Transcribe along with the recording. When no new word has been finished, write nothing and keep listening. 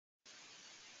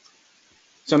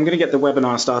So I'm going to get the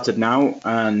webinar started now,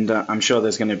 and I'm sure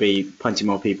there's going to be plenty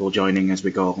more people joining as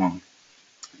we go along.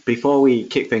 Before we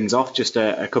kick things off, just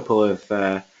a couple of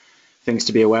things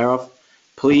to be aware of.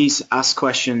 Please ask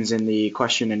questions in the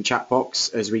question and chat box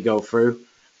as we go through.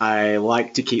 I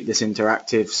like to keep this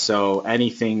interactive, so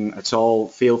anything at all,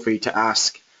 feel free to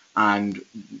ask, and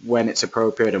when it's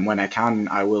appropriate and when I can,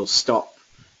 I will stop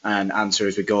and answer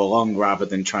as we go along rather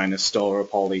than trying to store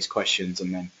up all these questions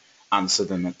and then answer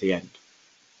them at the end.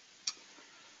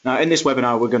 Now, in this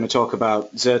webinar, we're going to talk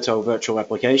about Zerto virtual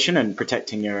application and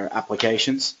protecting your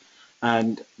applications.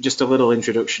 And just a little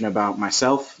introduction about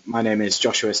myself. My name is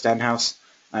Joshua Stenhouse,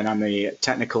 and I'm a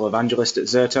technical evangelist at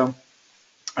Zerto.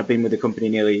 I've been with the company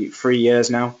nearly 3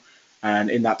 years now, and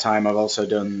in that time, I've also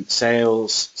done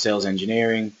sales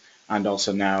engineering, and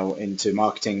also now into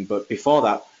marketing. But before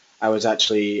that, I was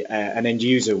actually an end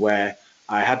user where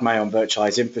I had my own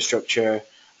virtualized infrastructure.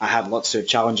 I had lots of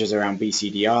challenges around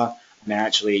BCDR. And I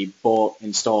actually bought,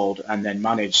 installed, and then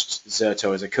managed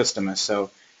Zerto as a customer.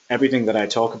 So everything that I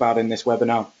talk about in this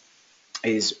webinar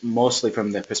is mostly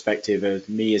from the perspective of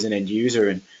me as an end user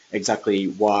and exactly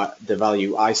what the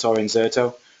value I saw in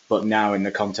Zerto, but now in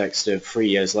the context of 3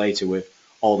 years later with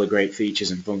all the great features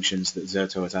and functions that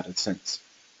Zerto has added since.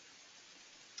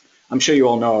 I'm sure you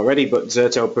all know already, but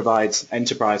Zerto provides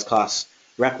enterprise class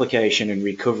replication and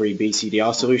recovery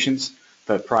BCDR solutions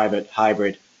for private,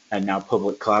 hybrid, and now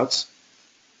public clouds.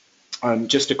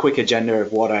 Just a quick agenda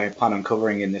of what I plan on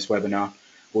covering in this webinar.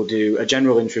 We'll do a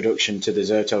general introduction to the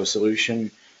Zerto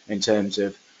solution in terms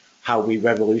of how we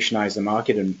revolutionize the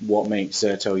market and what makes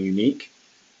Zerto unique.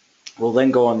 We'll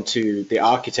then go on to the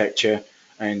architecture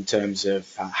in terms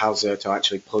of how Zerto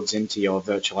actually plugs into your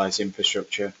virtualized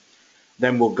infrastructure.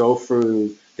 Then we'll go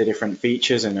through the different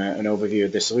features and an overview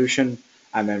of the solution.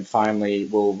 And then finally,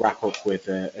 we'll wrap up with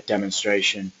a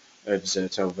demonstration of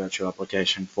Zerto Virtual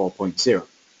Application 4.0.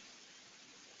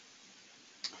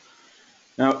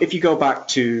 Now, if you go back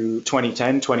to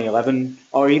 2010, 2011,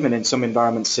 or even in some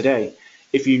environments today,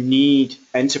 if you need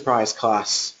enterprise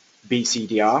class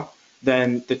BCDR,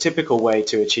 then the typical way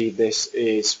to achieve this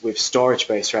is with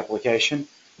storage-based replication,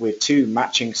 with 2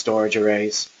 matching storage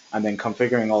arrays, and then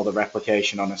configuring all the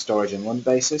replication on a storage and LUN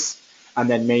basis, and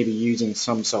then maybe using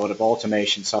some sort of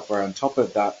automation software on top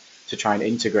of that to try and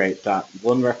integrate that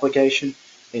LUN replication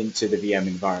into the VM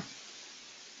environment.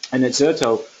 And at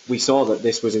Zerto, we saw that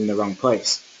this was in the wrong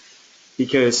place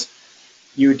because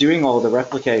you were doing all the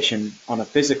replication on a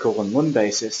physical and LUN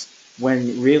basis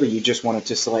when really you just wanted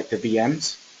to select the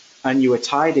VMs, and you were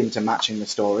tied into matching the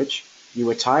storage. You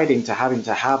were tied into having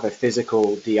to have a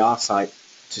physical DR site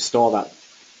to store that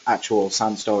actual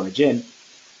SAN storage in.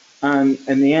 And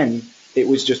in the end, it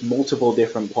was just multiple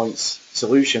different points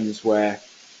solutions where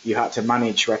you had to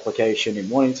manage replication in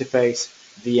one interface,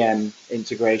 VM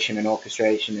integration and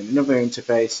orchestration in another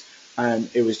interface, and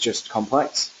it was just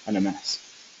complex and a mess.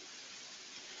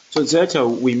 So at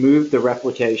Zerto, we moved the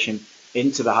replication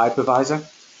into the hypervisor,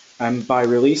 and by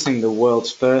releasing the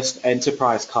world's first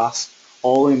enterprise class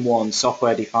all-in-one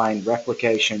software-defined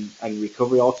replication and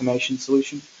recovery automation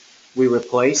solution, we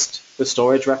replaced the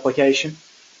storage replication,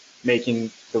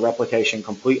 making the replication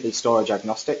completely storage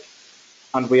agnostic.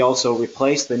 And we also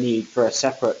replaced the need for a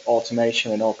separate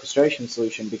automation and orchestration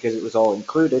solution because it was all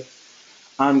included.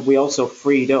 And we also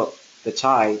freed up the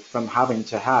tie from having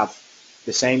to have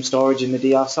the same storage in the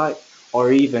DR site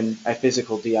or even a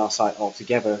physical DR site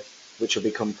altogether, which will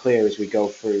become clear as we go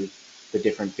through the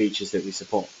different features that we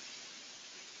support.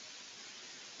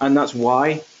 And that's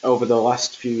why over the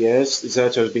last few years,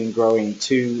 Zerto has been growing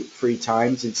 2-3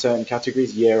 times in certain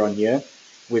categories year on year.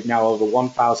 We've now over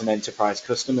 1,000 enterprise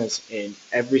customers in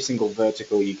every single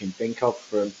vertical you can think of,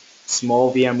 from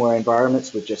small VMware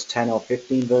environments with just 10 or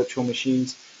 15 virtual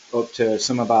machines up to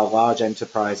some of our large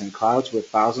enterprise and clouds with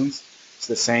thousands. It's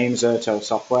the same Zerto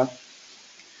software.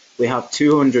 We have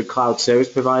 200 cloud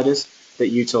service providers that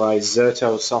utilize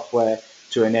Zerto software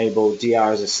to enable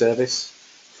DR as a service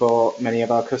for many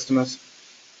of our customers.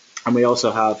 And we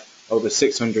also have over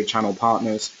 600 channel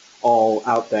partners all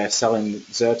out there selling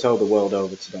Zerto the world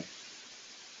over today.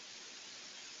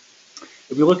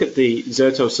 If we look at the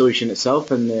Zerto solution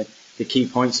itself and the key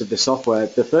points of the software,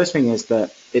 the first thing is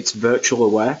that it's virtual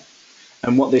aware.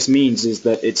 And what this means is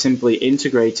that it's simply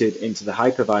integrated into the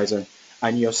hypervisor,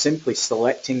 and you're simply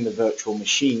selecting the virtual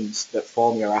machines that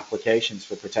form your applications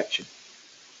for protection.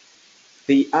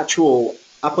 The actual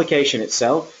application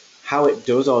itself, how it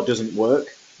does or doesn't work,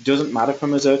 doesn't matter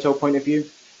from a Zerto point of view.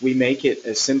 We make it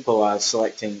as simple as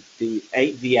selecting the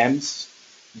 8 VMs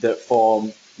that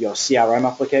form your CRM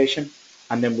application,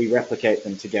 and then we replicate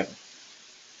them together.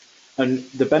 And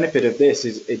the benefit of this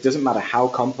is it doesn't matter how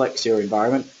complex your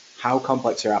environment, how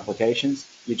complex your applications,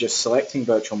 you're just selecting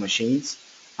virtual machines,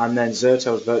 and then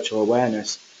Zerto's virtual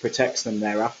awareness protects them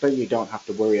thereafter. You don't have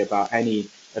to worry about any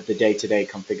of the day-to-day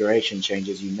configuration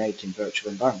changes you make in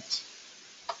virtual environments.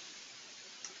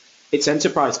 It's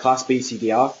enterprise class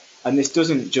BCDR, and this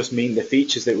doesn't just mean the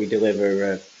features that we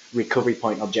deliver of recovery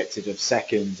point objectives of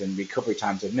seconds and recovery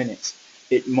times of minutes.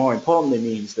 It more importantly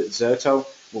means that Zerto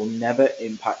will never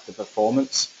impact the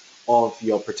performance of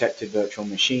your protected virtual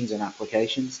machines and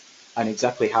applications. And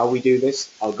exactly how we do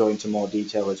this, I'll go into more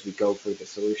detail as we go through the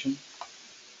solution.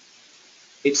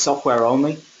 It's software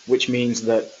only, which means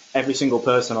that every single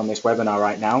person on this webinar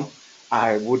right now,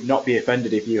 I would not be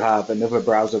offended if you have another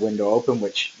browser window open,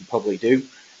 which you probably do.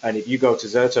 And if you go to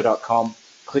zerto.com,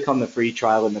 click on the free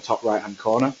trial in the top right-hand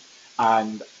corner,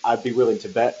 and I'd be willing to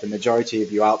bet the majority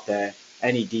of you out there,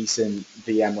 any decent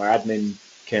VMware admin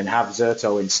can have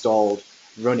Zerto installed,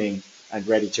 running, and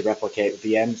ready to replicate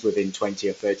VMs within 20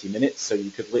 or 30 minutes. So you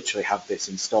could literally have this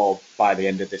installed by the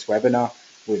end of this webinar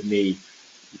with me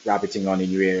rabbiting on in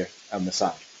your ear on the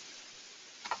side.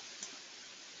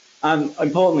 And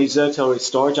importantly, Zerto is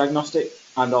storage agnostic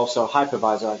and also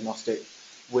hypervisor agnostic,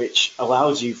 which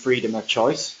allows you freedom of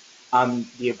choice and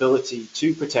the ability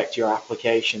to protect your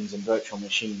applications and virtual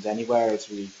machines anywhere, as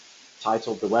we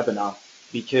titled the webinar,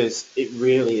 because it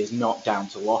really is not down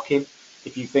to lock-in.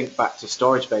 If you think back to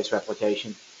storage-based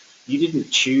replication, you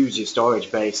didn't choose your storage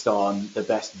based on the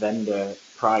best vendor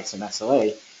price and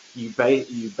SLA. You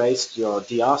based your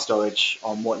DR storage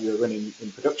on what you're running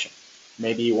in production.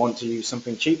 Maybe you want to use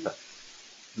something cheaper.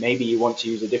 Maybe you want to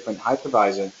use a different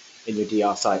hypervisor in your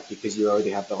DR site because you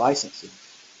already have the licensing.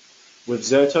 With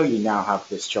Zerto, you now have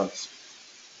this choice.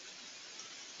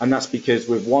 And that's because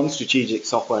with one strategic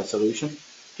software solution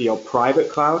for your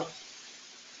private cloud,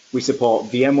 we support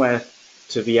VMware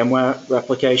to VMware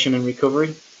replication and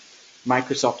recovery,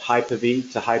 Microsoft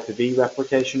Hyper-V to Hyper-V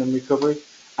replication and recovery,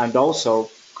 and also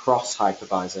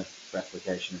cross-hypervisor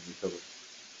replication and recovery.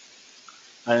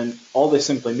 And all this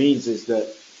simply means is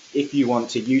that if you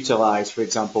want to utilize, for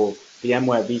example,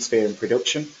 VMware vSphere in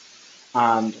production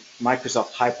and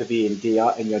Microsoft Hyper-V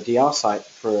in your DR site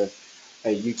for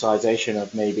a utilization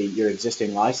of maybe your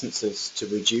existing licenses to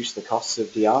reduce the costs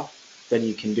of DR, then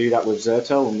you can do that with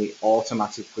Zerto, and we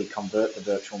automatically convert the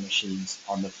virtual machines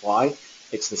on the fly.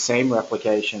 It's the same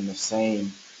replication, the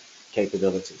same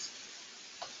capabilities.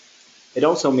 It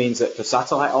also means that for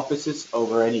satellite offices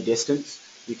over any distance,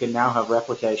 you can now have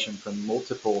replication from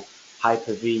multiple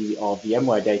Hyper-V or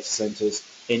VMware data centers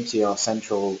into your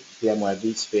central VMware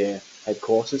vSphere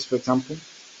headquarters, for example.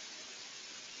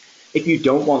 If you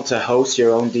don't want to host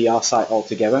your own DR site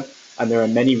altogether, and there are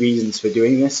many reasons for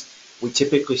doing this, we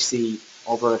typically see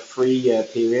over a 3-year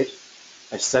period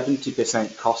a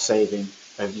 70% cost saving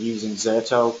of using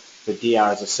Zerto for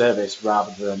DR as a service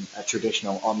rather than a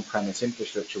traditional on-premise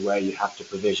infrastructure where you have to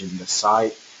provision the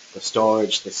site, the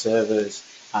storage, the servers,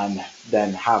 and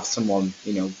then have someone,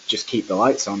 just keep the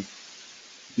lights on.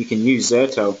 You can use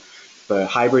Zerto for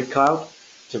hybrid cloud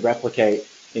to replicate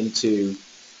into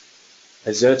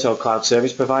a Zerto cloud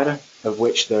service provider, of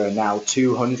which there are now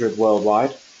 200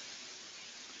 worldwide.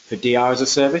 For DR as a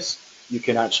service, you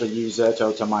can actually use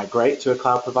Zerto to migrate to a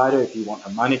cloud provider if you want a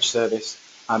managed service,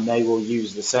 and they will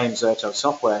use the same Zerto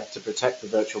software to protect the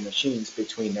virtual machines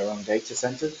between their own data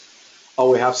centers. Or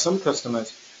we have some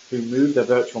customers who move their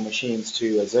virtual machines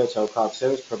to a Zerto cloud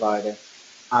service provider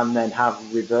and then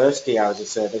have reverse DR as a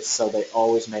service, so they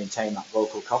always maintain that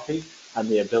local copy and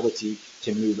the ability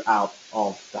to move out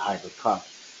of the hybrid cloud.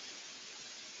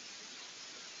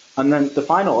 And then the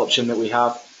final option that we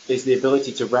have is the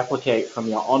ability to replicate from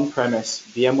your on-premise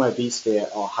VMware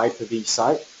vSphere or Hyper-V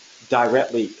site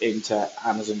directly into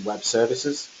Amazon Web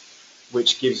Services,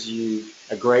 which gives you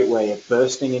a great way of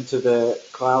bursting into the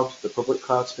cloud, the public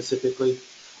cloud specifically,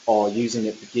 or using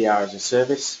it for DR as a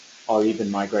service, or even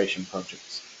migration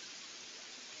projects.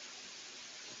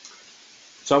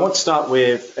 So I want to start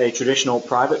with a traditional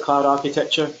private cloud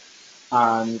architecture,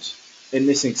 and in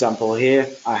this example here,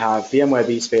 I have VMware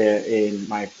vSphere in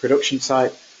my production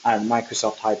site and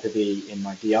Microsoft Hyper-V in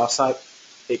my DR site.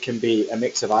 It can be a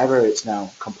mix of either, it's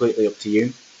now completely up to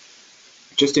you.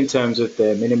 Just in terms of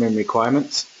the minimum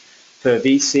requirements, for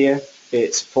vSphere,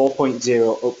 it's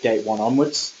 4.0 update 1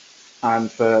 onwards,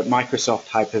 and for Microsoft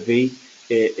Hyper-V,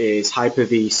 it is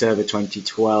Hyper-V Server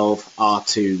 2012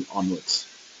 R2 onwards.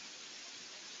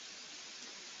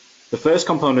 The first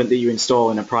component that you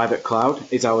install in a private cloud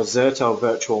is our Zerto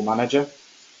Virtual Manager,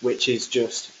 which is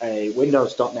just a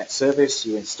Windows.NET service.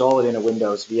 You install it in a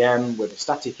Windows VM with a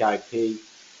static IP,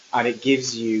 and it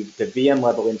gives you the VM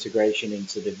level integration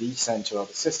into the vCenter or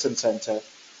the System Center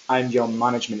and your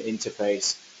management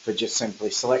interface for just simply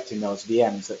selecting those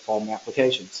VMs that form the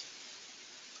applications.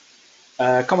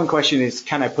 A common question is,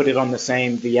 can I put it on the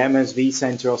same VM as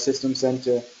vCenter or System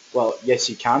Center? Well, yes,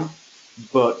 you can,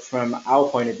 but from our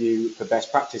point of view, for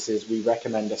best practices, we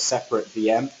recommend a separate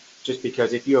VM, just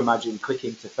because if you imagine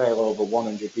clicking to fail over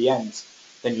 100 VMs,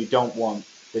 then you don't want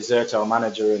the Zerto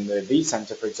manager and the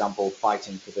vCenter, for example,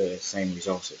 fighting for the same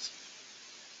resources.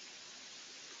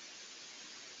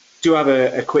 Do have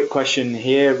a quick question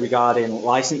here regarding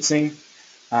licensing,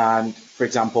 and for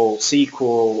example,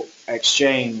 SQL,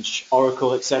 Exchange,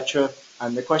 Oracle, etc.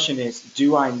 And the question is,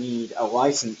 do I need a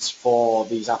license for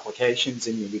these applications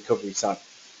in the recovery side?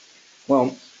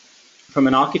 Well, from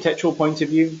an architectural point of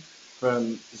view,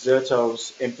 from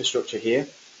Zerto's infrastructure here,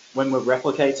 when we're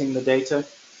replicating the data,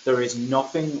 there is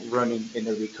nothing running in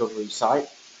the recovery site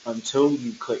until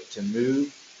you click to move,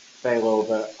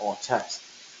 failover, or test.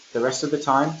 The rest of the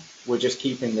time, we're just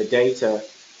keeping the data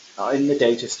in the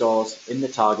data stores, in the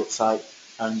target site,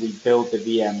 and we build the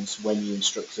VMs when you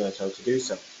instruct Zerto to do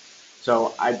so.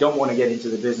 So I don't want to get into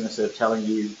the business of telling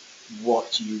you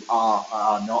what you are or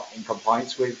are not in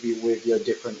compliance with your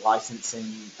different licensing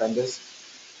vendors.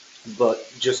 But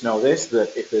just know this,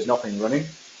 that if there's nothing running,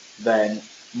 then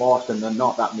more often than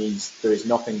not, that means there is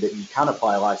nothing that you can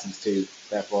apply a license to,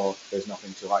 therefore there's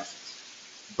nothing to license.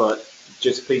 But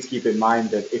just please keep in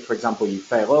mind that if, for example, you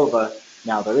fail over,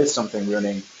 now there is something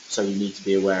running, so you need to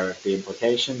be aware of the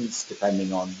implications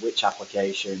depending on which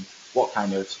application, what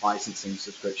kind of licensing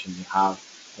subscription you have,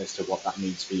 as to what that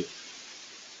means for you.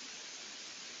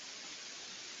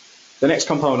 The next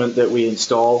component that we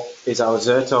install is our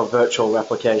Zerto virtual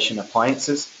replication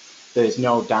appliances. There is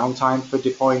no downtime for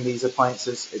deploying these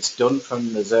appliances. It's done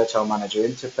from the Zerto manager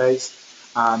interface,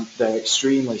 and they're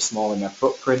extremely small in their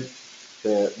footprint.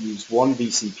 They use one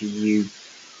vCPU,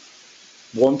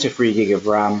 1 to 3 gig of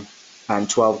RAM, and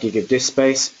 12 gig of disk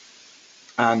space.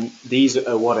 And these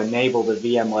are what enable the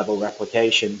VM level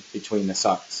replication between the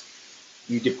sites.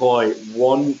 You deploy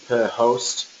one per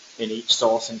host in each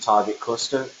source and target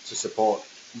cluster to support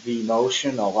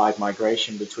vMotion or live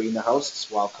migration between the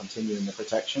hosts while continuing the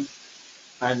protection.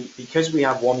 And because we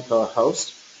have one per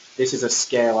host, this is a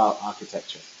scale-out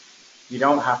architecture. You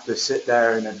don't have to sit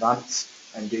there in advance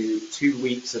and do 2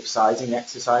 weeks of sizing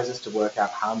exercises to work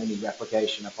out how many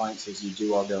replication appliances you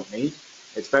do or don't need.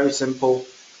 It's very simple,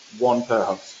 one per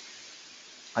host.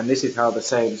 And this is how the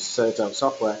same Zerto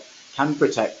software can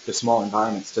protect the small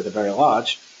environments to the very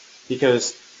large,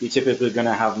 because you're typically going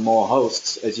to have more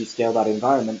hosts as you scale that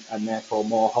environment, and therefore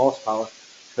more horsepower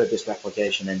for this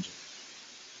replication engine.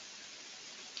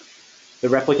 The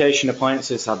replication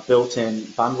appliances have built-in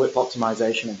bandwidth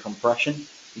optimization and compression.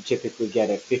 You typically get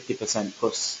a 50%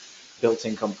 plus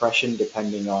built-in compression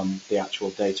depending on the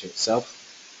actual data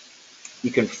itself.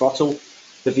 You can throttle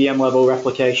the VM level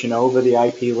replication over the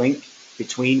IP link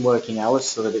between working hours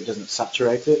so that it doesn't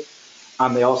saturate it.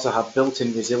 And they also have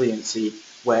built-in resiliency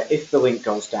where if the link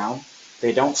goes down,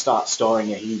 they don't start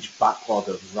storing a huge backlog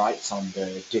of writes on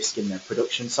the disk in their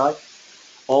production site.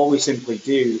 All we simply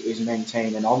do is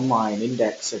maintain an online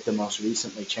index of the most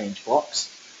recently changed blocks,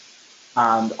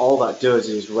 and all that does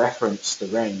is reference the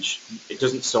range. It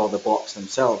doesn't store the blocks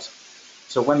themselves.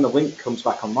 So when the link comes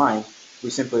back online, we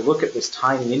simply look at this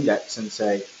tiny index and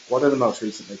say, what are the most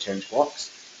recently changed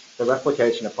blocks? The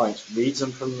replication appliance reads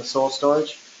them from the source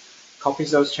storage,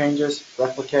 copies those changes,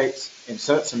 replicates,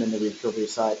 inserts them in the recovery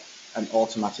site, and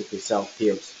automatically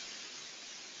self-heals.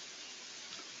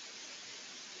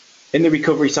 In the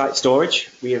recovery site storage,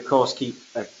 we of course keep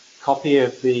a copy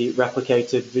of the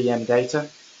replicated VM data,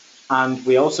 and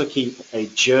we also keep a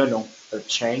journal of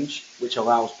change, which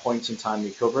allows point-in-time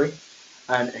recovery.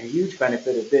 And a huge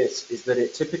benefit of this is that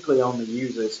it typically only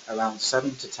uses around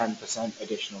 7 to 10%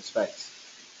 additional space.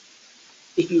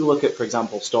 If you look at, for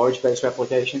example, storage-based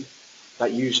replication,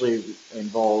 that usually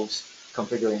involves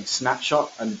configuring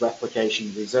snapshot and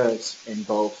replication reserves in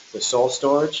both the source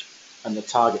storage and the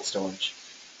target storage,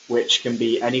 which can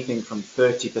be anything from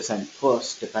 30%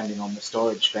 plus, depending on the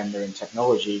storage vendor and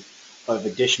technology, of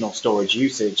additional storage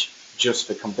usage just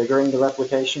for configuring the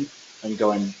replication and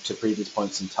going to previous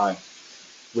points in time.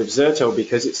 With Zerto,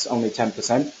 because it's only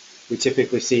 10%, we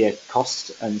typically see a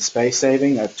cost and space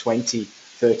saving of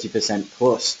 20–30%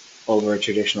 plus over a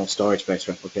traditional storage-based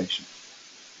replication.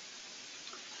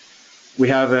 We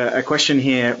have a question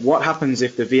here. What happens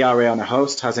if the VRA on a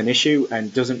host has an issue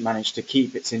and doesn't manage to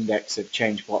keep its index of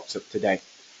change blocks up to date?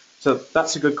 So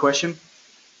that's a good question,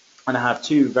 and I have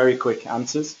two very quick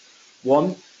answers.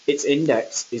 One, its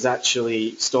index is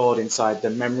actually stored inside the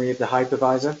memory of the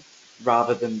hypervisor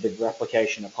rather than the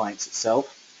replication appliance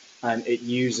itself, and it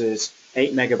uses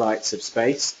 8 megabytes of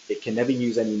space. It can never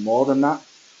use any more than that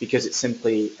because it's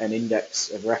simply an index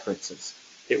of references.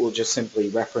 It will just simply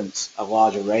reference a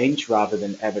larger range rather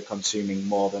than ever consuming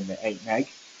more than the 8 meg.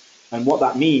 And what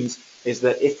that means is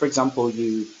that if, for example,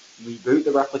 you reboot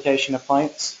the replication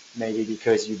appliance, maybe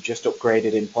because you've just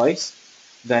upgraded in place,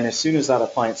 then as soon as that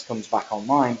appliance comes back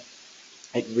online,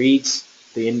 it reads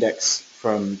the index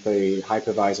from the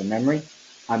hypervisor memory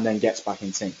and then gets back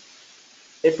in sync.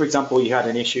 If, for example, you had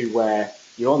an issue where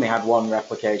you only had one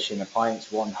replication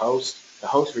appliance, one host, the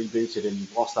host rebooted and you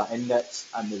lost that index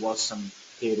and there was some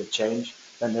period of change,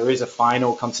 then there is a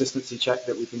final consistency check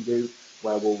that we can do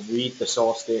where we'll read the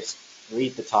source disk,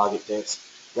 read the target disk,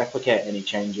 replicate any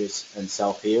changes and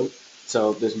self-heal.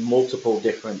 So there's multiple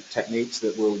different techniques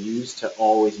that we'll use to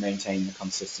always maintain the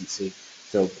consistency.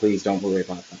 So please don't worry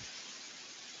about that.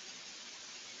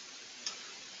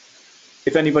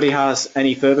 If anybody has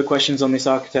any further questions on this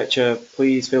architecture,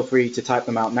 please feel free to type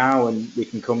them out now and we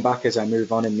can come back as I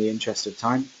move on in the interest of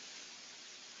time.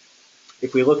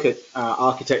 If we look at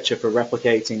architecture for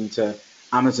replicating to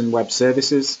Amazon Web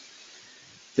Services,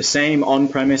 the same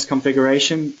on-premise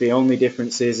configuration, the only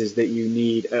difference is that you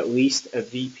need at least a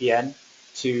VPN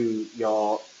to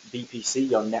your VPC,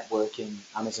 your networking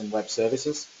Amazon Web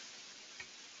Services.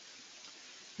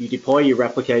 You deploy your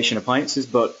replication appliances,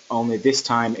 but only this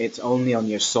time it's only on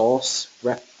your source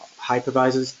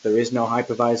hypervisors. There is no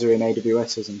hypervisor in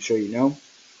AWS, as I'm sure you know.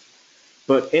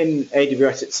 But in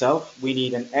AWS itself, we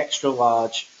need an extra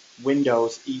large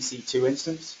Windows EC2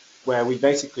 instance where we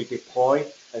basically deploy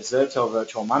a Zerto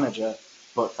virtual manager,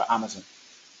 but for Amazon.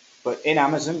 But in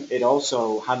Amazon, it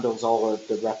also handles all of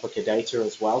the replica data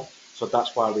as well. So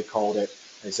that's why we called it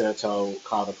a Zerto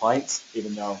cloud appliance,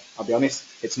 even though, I'll be honest,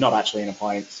 it's not actually an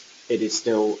appliance. It is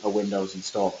still a Windows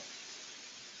installer.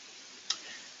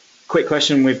 Quick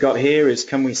question we've got here is,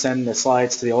 can we send the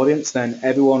slides to the audience? Then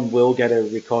everyone will get a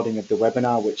recording of the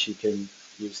webinar, which you can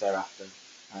use thereafter,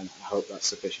 and I hope that's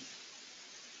sufficient.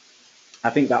 I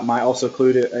think that might also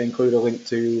include a link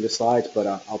to the slides, but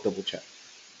I'll double check.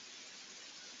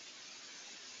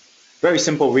 Very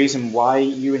simple reason why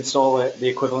you install the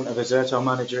equivalent of a Zerto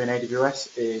manager in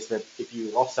AWS is that if you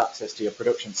lost access to your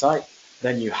production site,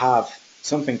 then you have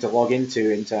something to log into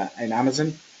in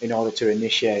Amazon in order to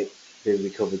initiate the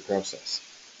recovery process.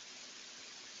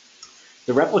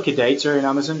 The replica data in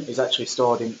Amazon is actually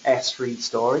stored in S3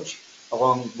 storage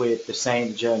along with the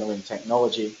same journaling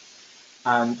technology,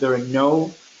 and there are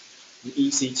no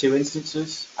EC2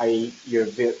 instances, i.e. your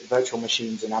virtual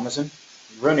machines in Amazon,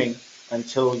 running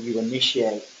until you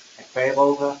initiate a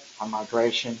failover, a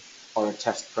migration, or a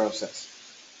test process.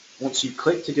 Once you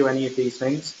click to do any of these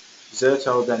things,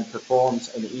 Zerto then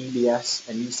performs an EBS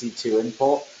and EC2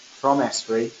 import from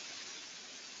S3,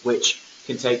 which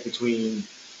can take between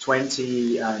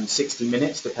 20 and 60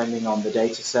 minutes, depending on the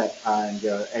data set and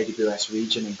your AWS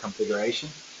region and configuration.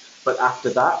 But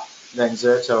after that, then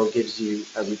Zerto gives you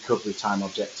a recovery time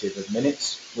objective of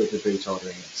minutes with the boot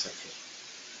ordering, etc.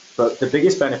 But the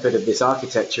biggest benefit of this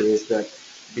architecture is that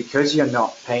because you're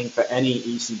not paying for any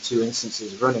EC2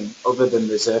 instances running other than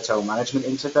the Zerto management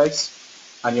interface,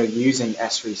 and you're using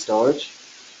S3 storage,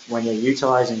 when you're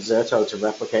utilizing Zerto to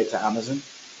replicate to Amazon,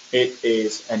 it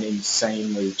is an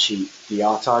insanely cheap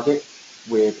DR target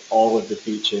with all of the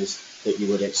features that you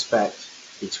would expect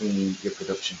between your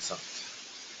production sites.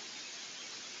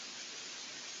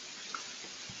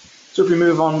 So if we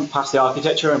move on past the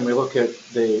architecture and we look at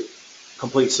the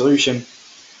complete solution,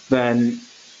 then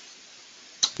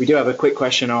we do have a quick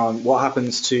question on what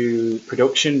happens to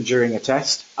production during a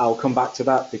test. I'll come back to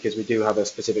that because we do have a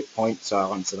specific point, so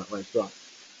I'll answer that later on.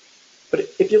 But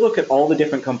if you look at all the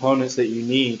different components that you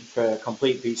need for a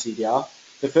complete BCDR,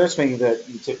 the first thing that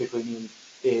you typically need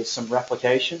is some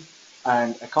replication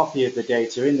and a copy of the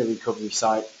data in the recovery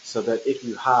site so that if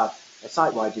you have a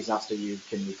site-wide disaster, you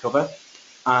can recover.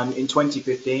 And in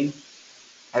 2015,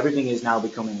 everything is now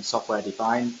becoming software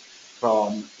defined.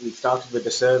 We started with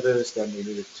the servers, then we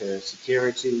moved to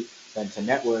security, then to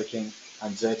networking,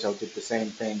 and Zerto did the same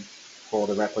thing for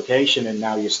the replication, and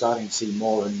now you're starting to see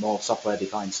more and more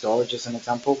software-defined storage as an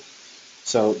example.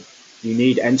 So you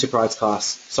need enterprise-class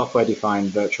software-defined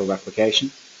virtual replication.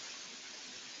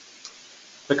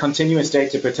 For continuous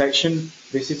data protection,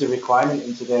 this is a requirement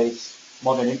in today's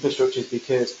modern infrastructures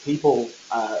because people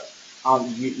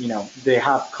they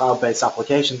have cloud-based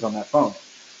applications on their phone.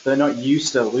 They're not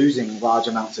used to losing large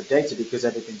amounts of data because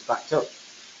everything's backed up.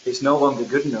 It's no longer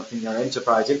good enough in your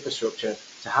enterprise infrastructure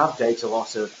to have data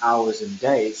loss of hours and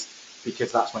days.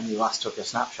 because that's when you last took a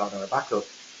snapshot or a backup,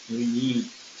 you need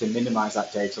to minimize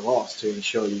that data loss to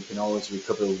ensure you can always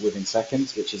recover within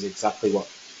seconds, which is exactly what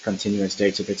continuous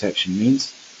data protection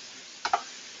means.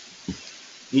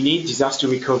 You need disaster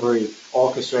recovery,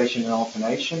 orchestration and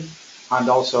automation, and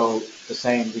also the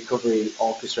same recovery,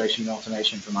 orchestration and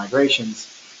automation for migrations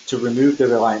to remove the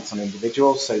reliance on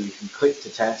individuals, so you can click to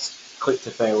test, click to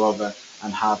failover,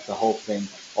 and have the whole thing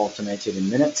automated in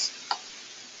minutes.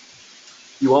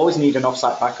 You always need an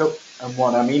offsite backup, and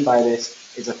what I mean by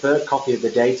this is a third copy of the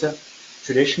data,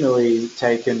 traditionally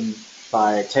taken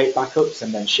by tape backups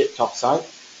and then shipped offsite,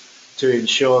 to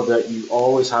ensure that you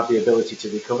always have the ability to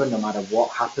recover no matter what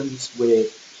happens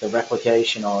with the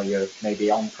replication or your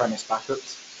maybe on-premise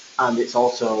backups. And it's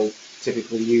also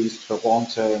typically used for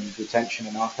long-term retention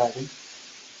and archiving.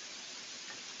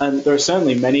 And there are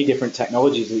certainly many different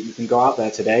technologies that you can go out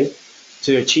there today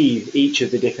to achieve each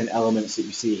of the different elements that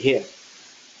you see here.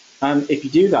 And if you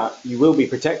do that, you will be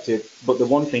protected, but the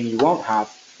one thing you won't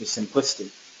have is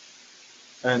simplicity.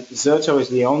 And Zerto is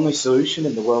the only solution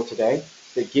in the world today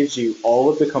that gives you all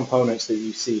of the components that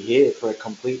you see here for a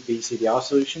complete VCDR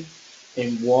solution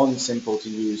in one simple to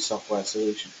use software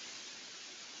solution.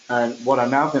 And what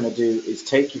I'm now going to do is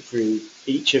take you through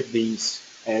each of these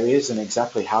areas and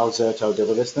exactly how Zerto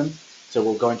delivers them. So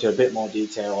we'll go into a bit more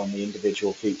detail on the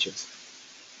individual features.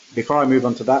 Before I move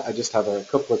on to that, I just have a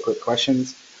couple of quick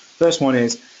questions. First one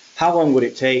is, how long would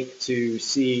it take to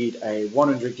seed a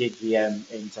 100 gig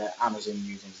VM into Amazon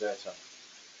using Zerto?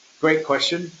 Great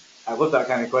question. I love that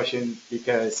kind of question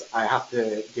because I have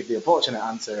to give the unfortunate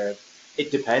answer of it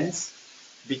depends,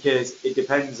 because it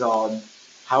depends on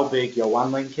how big your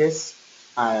WAN link is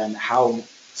and how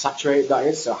saturated that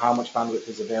is, so how much bandwidth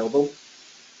is available.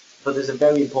 But there's a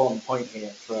very important point here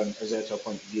from a Zerto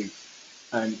point of view,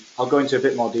 and I'll go into a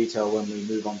bit more detail when we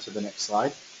move on to the next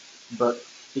slide. But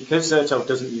because Zerto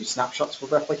doesn't use snapshots for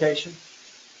replication,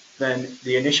 then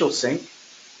the initial sync,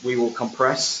 we will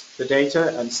compress the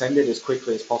data and send it as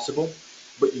quickly as possible,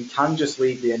 but you can just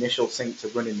leave the initial sync to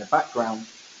run in the background,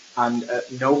 and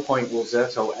at no point will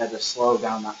Zerto ever slow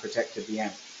down that protected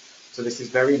VM. So this is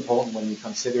very important when you're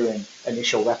considering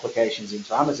initial replications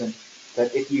into Amazon,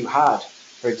 that if you had,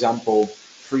 for example,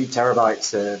 3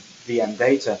 terabytes of VM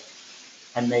data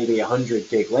and maybe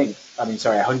 100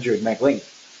 meg link,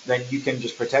 then you can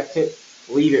just protect it,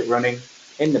 leave it running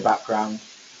in the background,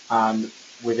 and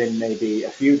within maybe a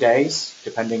few days,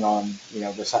 depending on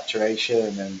the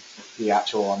saturation and the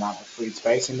actual amount of free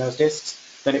space in those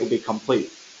disks, then it will be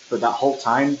complete. But that whole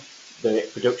time, the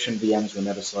production VMs will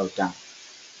never slow down.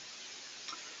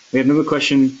 We have another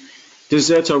question. Does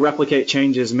Zerto replicate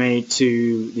changes made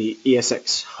to the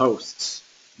ESX hosts?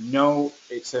 No,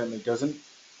 it certainly doesn't.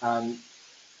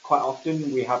 Quite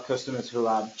often we have customers who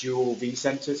have dual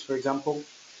vCenters, for example,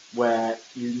 where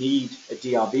you need a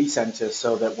DRB center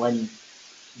so that when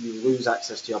you lose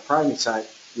access to your primary site,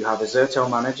 you have a Zerto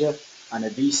manager and a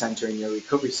vCenter in your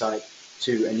recovery site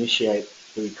to initiate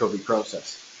the recovery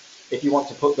process. If you want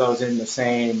to put those in the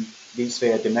same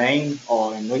vSphere domain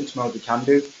or in linked mode, you can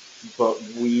do, but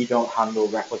we don't handle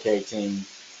replicating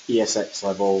ESX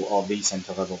level or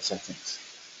vCenter level settings.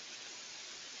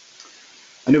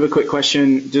 Another quick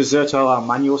question, does Zerto allow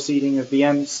manual seeding of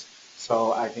VMs?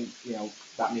 So I think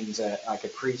that means like a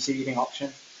pre-seeding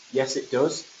option. Yes, it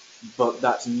does, but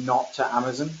that's not to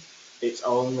Amazon. It's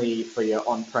only for your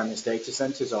on-premise data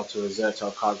centers or to a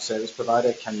Zerto cloud service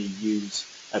provider can you use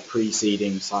a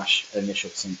pre-seeding / initial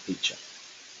sync feature.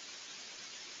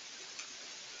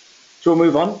 So we'll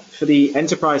move on. For the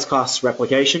enterprise class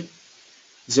replication,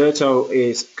 Zerto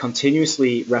is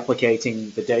continuously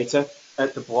replicating the data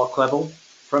at the block level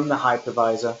from the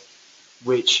hypervisor,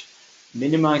 which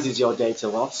minimizes your data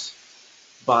loss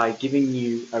by giving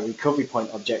you a recovery point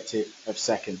objective of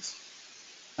seconds.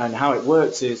 And how it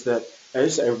works is that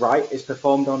as a write is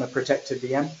performed on a protected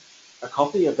VM, a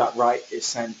copy of that write is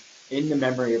sent in the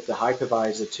memory of the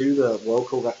hypervisor to the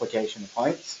local replication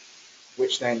appliance,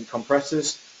 which then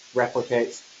compresses,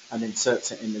 replicates, and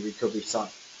inserts it in the recovery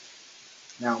site.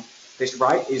 Now, this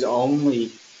write is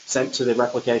only sent to the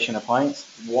replication appliance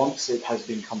once it has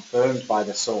been confirmed by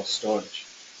the source storage.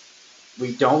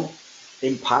 We don't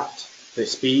impact the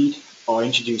speed or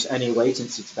introduce any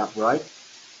latency to that write,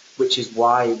 which is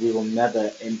why we will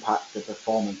never impact the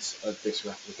performance of this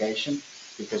replication,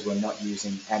 because we're not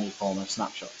using any form of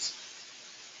snapshots.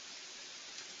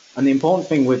 And the important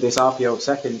thing with this RPO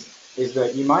seconds is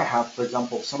that you might have, for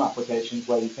example, some applications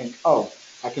where you think, oh,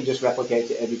 I can just replicate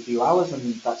it every few hours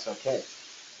and that's okay.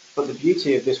 But the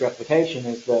beauty of this replication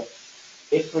is that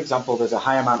if, for example, there's a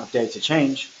high amount of data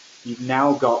change, you've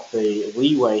now got the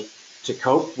leeway to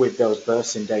cope with those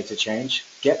bursts in data change,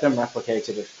 get them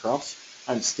replicated across,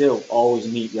 and still always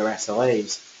meet your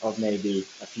SLAs of maybe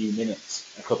a few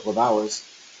minutes, a couple of hours,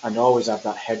 and always have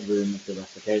that headroom of the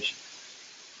replication.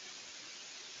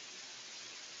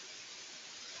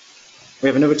 We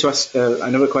have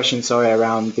another question,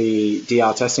 around the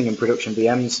DR testing and production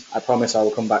VMs. I promise I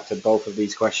will come back to both of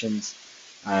these questions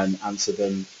and answer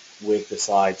them with the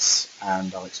slides,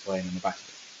 and I'll explain in the back of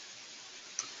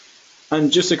it.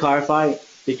 And just to clarify,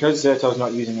 because Zerto is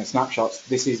not using the snapshots,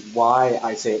 this is why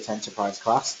I say it's enterprise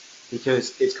class,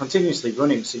 because it's continuously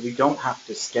running, so you don't have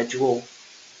to schedule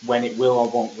when it will or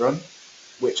won't run,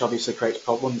 which obviously creates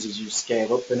problems as you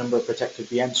scale up the number of protected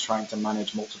VMs trying to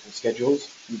manage multiple schedules.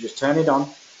 You just turn it on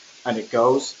and it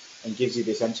goes and gives you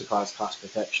this enterprise class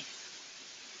protection.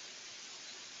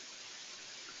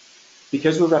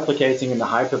 Because we're replicating in the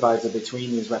hypervisor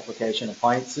between these replication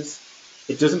appliances,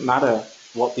 it doesn't matter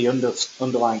what the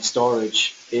underlying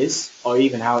storage is or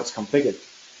even how it's configured.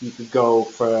 You could go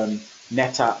from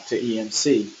NetApp to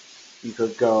EMC. You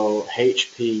could go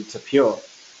HP to Pure.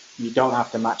 You don't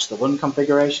have to match the run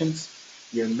configurations.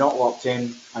 You're not locked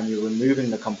in, and you're removing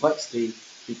the complexity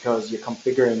because you're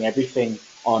configuring everything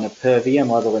on a per VM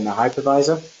level in the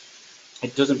hypervisor.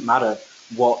 It doesn't matter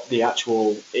what the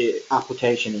actual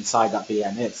application inside that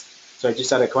VM is. So I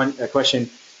just had a question,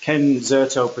 can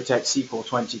Zerto protect SQL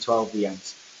 2012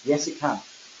 VMs? Yes, it can.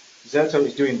 Zerto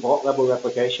is doing block level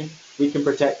replication. We can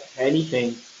protect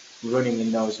anything running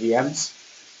in those VMs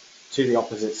to the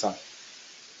opposite side.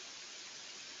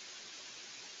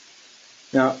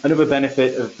 Now, another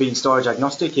benefit of being storage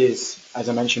agnostic is, as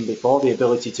I mentioned before, the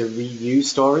ability to reuse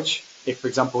storage. If, for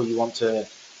example, you want to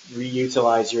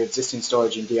reutilize your existing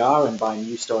storage in DR and buy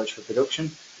new storage for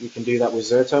production, you can do that with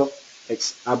Zerto.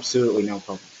 It's absolutely no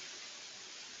problem.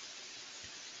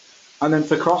 And then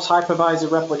for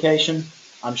cross-hypervisor replication,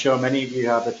 I'm sure many of you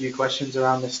have a few questions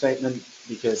around this statement,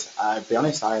 because I'll be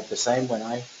honest, I had the same when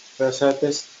I first heard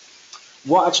this.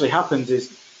 What actually happens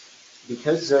is,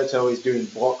 because Zerto is doing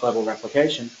block level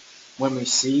replication, when we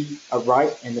see a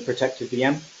write in the protected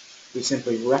VM, we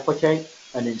simply replicate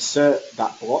and insert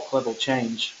that block level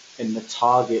change in the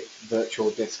target virtual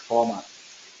disk format.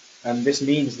 And this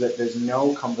means that there's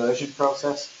no conversion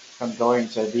process from going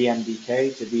to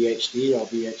VMDK to VHD or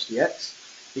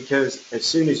VHDX, because as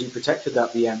soon as you protected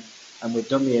that VM and we've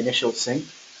done the initial sync,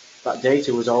 that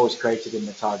data was always created in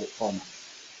the target format.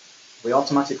 We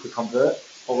automatically convert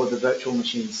all of the virtual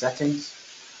machine settings,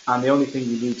 and the only thing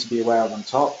you need to be aware of on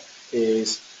top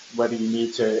is whether you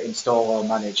need to install or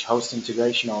manage host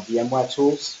integration or VMware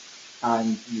tools,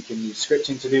 and you can use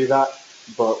scripting to do that.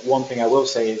 But one thing I will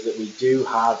say is that we do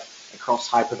have a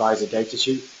cross-hypervisor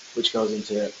datasheet which goes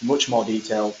into much more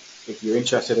detail. If you're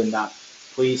interested in that,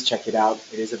 please check it out.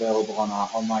 It is available on our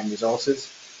online resources,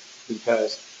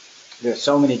 because there are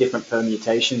so many different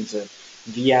permutations of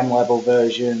VM level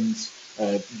versions,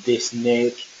 this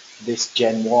NIC, this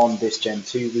Gen 1, this Gen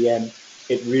 2 VM.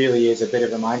 It really is a bit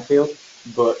of a minefield,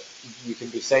 but you can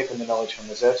be safe in the knowledge from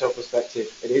the Zerto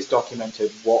perspective. It is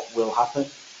documented what will happen,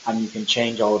 and you can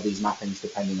change all of these mappings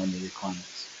depending on your requirements.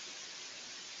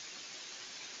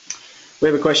 We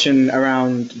have a question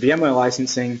around VMware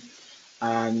licensing,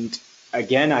 and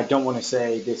again, I don't want to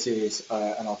say this is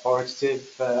an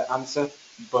authoritative answer,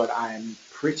 but I'm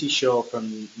pretty sure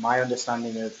from my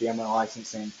understanding of VMware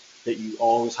licensing that you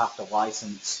always have to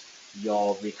license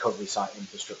your recovery site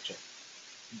infrastructure.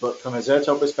 But from a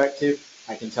Zerto perspective,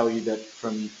 I can tell you that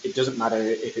it doesn't matter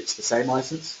if it's the same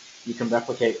license. You can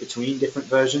replicate between different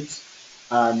versions,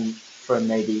 from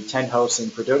maybe 10 hosts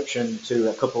in production to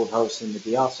a couple of hosts in the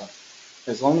DR site.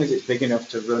 As long as it's big enough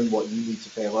to run what you need to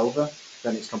fail over,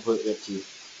 then it's completely up to you.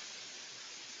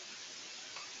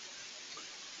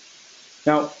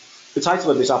 Now, the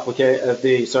title of this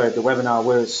the webinar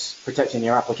was Protecting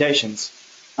Your Applications.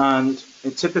 And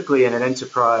typically in an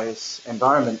enterprise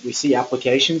environment, we see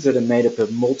applications that are made up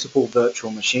of multiple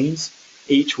virtual machines,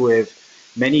 each with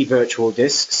many virtual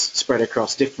disks spread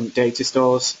across different data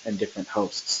stores and different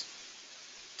hosts.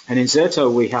 And in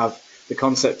Zerto, we have the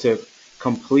concept of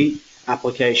complete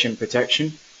application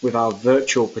protection with our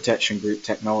virtual protection group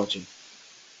technology.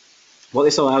 What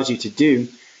this allows you to do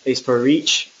is, for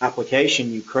each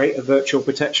application, you create a virtual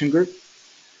protection group.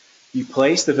 You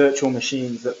place the virtual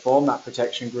machines that form that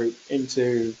protection group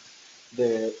into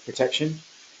the protection,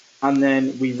 and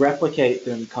then we replicate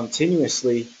them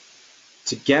continuously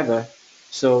together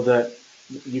so that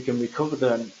you can recover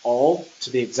them all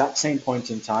to the exact same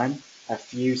point in time, a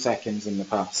few seconds in the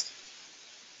past.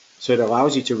 So it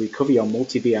allows you to recover your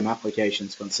multi-VM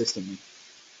applications consistently.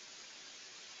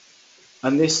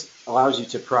 And this allows you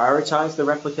to prioritize the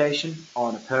replication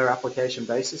on a per application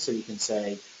basis. So you can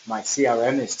say my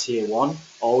CRM is tier 1,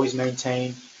 always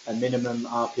maintain a minimum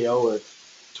RPO of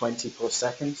 20 plus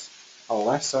seconds or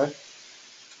less, sorry.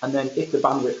 And then if the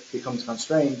bandwidth becomes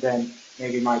constrained, then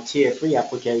maybe my tier 3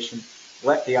 application,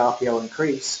 let the RPO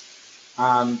increase,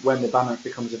 and when the bandwidth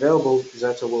becomes available,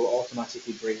 Zerto will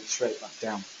automatically bring it straight back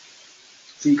down.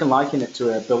 So you can liken it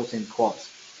to a built-in clause.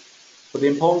 But the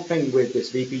important thing with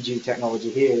this VPG technology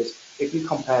here is if you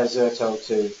compare Zerto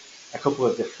to a couple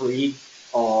of the free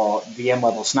or VM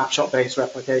level snapshot-based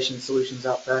replication solutions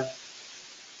out there,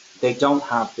 they don't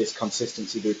have this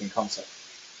consistency grouping concept.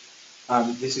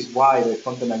 This is why they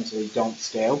fundamentally don't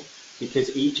scale,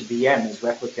 because each VM is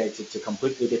replicated to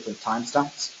completely different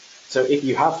timestamps. So if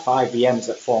you have 5 VMs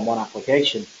that form one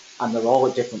application and they're all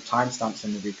at different timestamps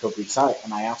in the recovery site,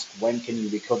 and I ask when can you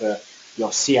recover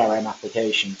your CRM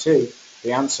application too,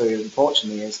 the answer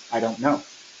unfortunately is I don't know.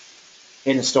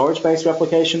 In a storage-based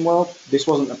replication world, this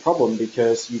wasn't a problem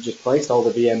because you just placed all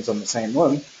the VMs on the same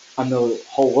run and the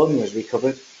whole run was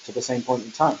recovered to the same point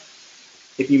in time.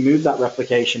 If you move that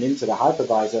replication into the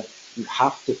hypervisor, you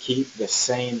have to keep the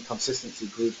same consistency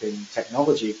grouping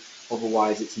technology,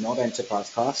 otherwise it's not enterprise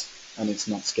class and it's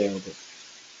not scalable.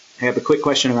 I have a quick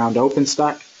question around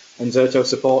OpenStack and Zerto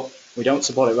support. We don't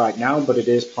support it right now, but it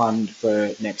is planned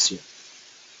for next year.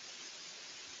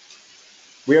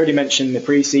 We already mentioned the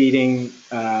preceding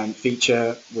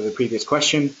feature with a previous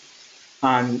question.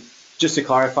 And just to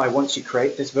clarify, once you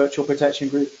create this virtual protection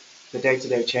group, the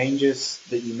day-to-day changes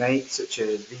that you make, such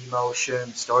as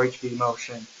vMotion, storage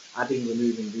vMotion, adding,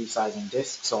 removing, resizing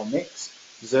disks or NICs,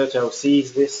 Zerto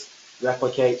sees this,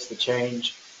 replicates the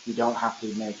change. You don't have to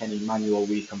make any manual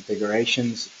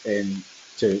reconfigurations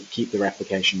to keep the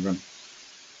replication running.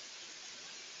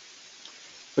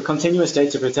 For continuous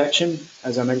data protection,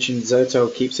 as I mentioned,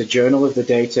 Zerto keeps a journal of the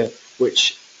data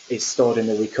which is stored in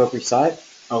the recovery site,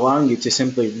 allowing you to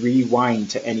simply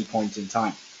rewind to any point in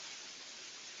time.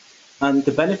 And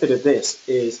the benefit of this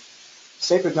is,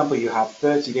 say for example you have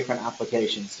 30 different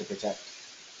applications to protect.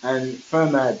 And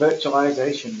from a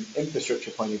virtualization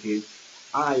infrastructure point of view,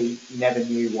 I never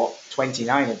knew what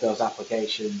 29 of those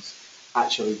applications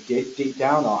actually did deep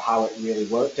down or how it really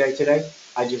worked day to day.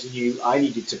 I just knew I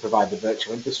needed to provide the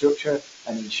virtual infrastructure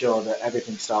and ensure that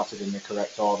everything started in the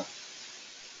correct order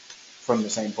from the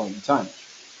same point in time.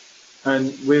 And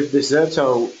with the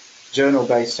Zerto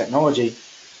journal-based technology,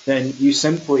 then you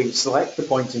simply select the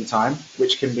point in time,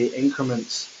 which can be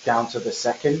increments down to the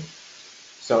second,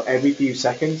 so every few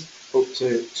seconds, up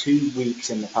to 2 weeks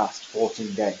in the past,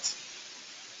 14 days.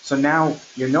 So now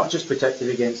you're not just protected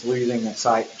against losing a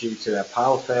site due to a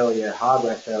power failure,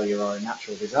 hardware failure, or a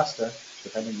natural disaster,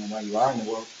 depending on where you are in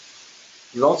the world.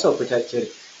 You're also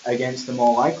protected against the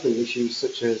more likely issues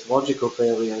such as logical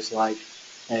failures like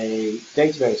a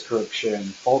database corruption,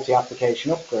 faulty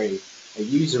application upgrade, a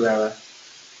user error,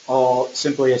 or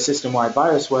simply a system-wide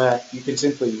virus where you can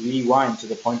simply rewind to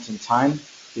the point in time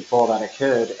before that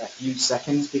occurred a few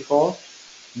seconds before,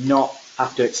 not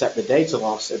have to accept the data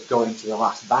loss of going to the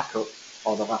last backup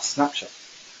or the last snapshot.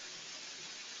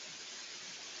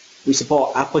 We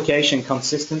support application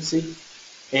consistency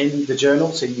in the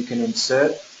journal, so you can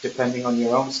insert, depending on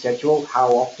your own schedule, how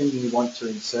often you want to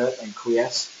insert and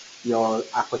quiesce your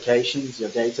applications, your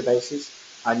databases,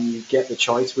 and you get the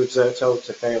choice with Zerto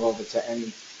to fail over to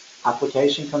any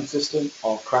application consistent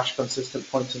or crash consistent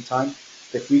point in time.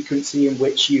 The frequency in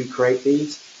which you create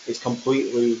these is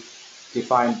completely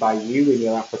defined by you in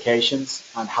your applications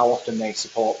and how often they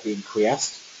support being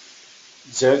quiesced.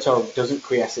 Zerto doesn't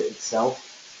quiesce it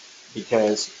itself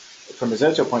because from a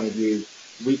Zerto point of view,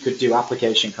 we could do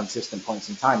application consistent points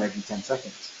in time every 10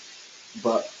 seconds.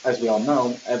 But as we all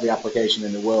know, every application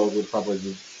in the world would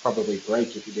probably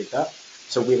break if you did that.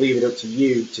 So we leave it up to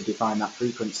you to define that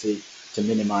frequency to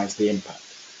minimize the impact.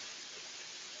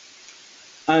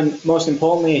 And most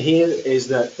importantly here is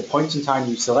that the point in time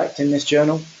you select in this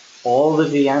journal, all the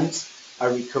VMs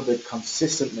are recovered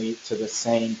consistently to the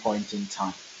same point in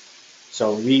time.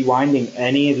 So rewinding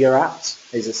any of your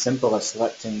apps is as simple as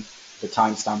selecting the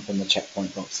timestamp in the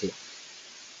checkpoint box here.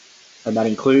 And that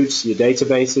includes your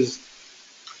databases,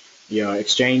 your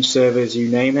Exchange servers, you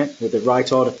name it, with the right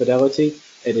order fidelity.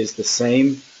 It is the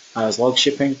same as log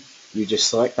shipping. You just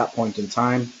select that point in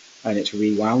time and it's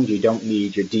rewound. You don't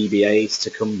need your DBAs to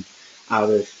come out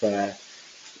of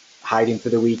hiding for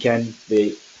the weekend.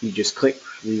 You just click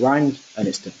rewind and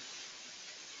it's done.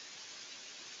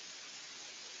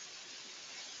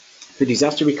 For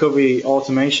disaster recovery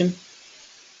automation,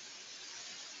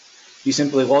 you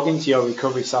simply log into your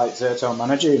recovery site Zerto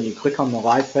Manager and you click on the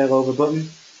live failover button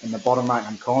in the bottom right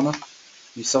hand corner.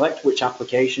 You select which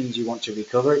applications you want to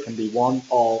recover. It can be one,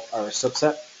 all, or a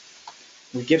subset.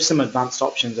 We give some advanced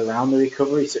options around the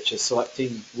recovery, such as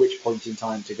selecting which point in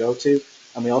time to go to,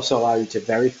 and we also allow you to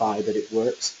verify that it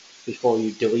works before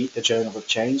you delete the journal of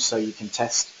change, so you can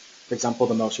test, for example,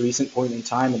 the most recent point in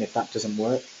time, and if that doesn't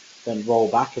work, then roll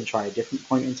back and try a different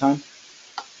point in time.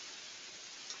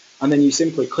 And then you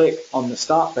simply click on the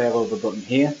Start Failover button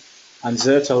here, and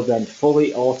Zerto then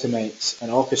fully automates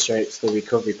and orchestrates the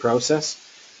recovery process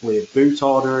with boot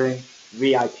ordering,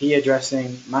 re-IP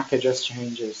addressing, MAC address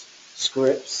changes,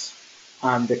 scripts,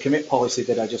 and the commit policy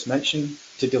that I just mentioned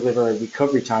to deliver a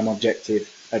recovery time objective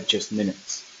of just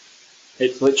minutes.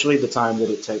 It's literally the time that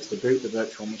it takes to boot the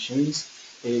virtual machines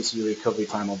is your recovery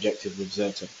time objective with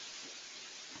Zerto.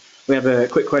 We have a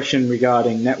quick question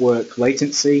regarding network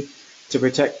latency to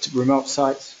protect remote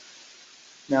sites.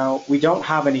 Now, we don't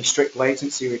have any strict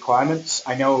latency requirements.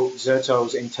 I know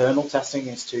Zerto's internal testing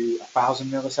is to 1,000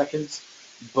 milliseconds,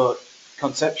 but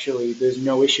conceptually, there's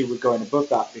no issue with going above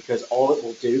that because all it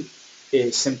will do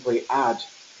is simply add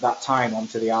that time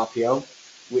onto the RPO,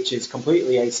 which is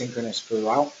completely asynchronous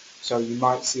throughout. So you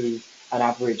might see an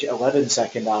average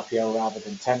 11-second RPO rather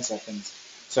than 10 seconds.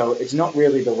 So it's not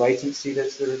really the latency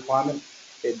that's the requirement,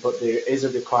 but there is a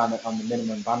requirement on the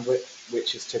minimum bandwidth,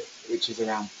 which is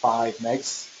around 5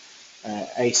 megs,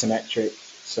 asymmetric.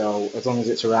 So as long as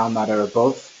it's around that or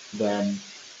above, then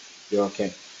you're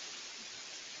okay.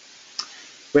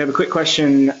 We have a quick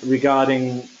question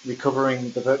regarding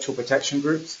recovering the virtual protection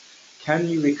groups. Can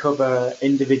you recover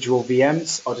individual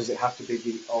VMs, or does it have to be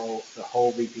the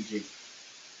whole VPG?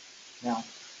 Now,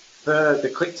 for the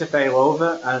click to fail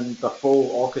over and the full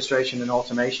orchestration and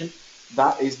automation,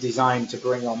 that is designed to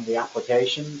bring on the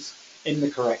applications in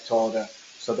the correct order,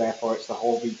 so therefore it's the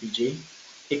whole VPG.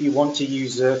 If you want to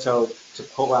use Zerto to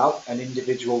pull out an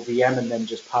individual VM and then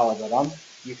just power that on,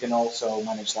 you can also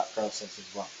manage that process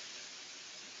as well.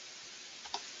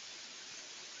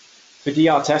 For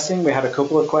DR testing, we had a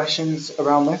couple of questions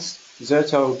around this.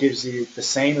 Zerto gives you the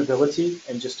same ability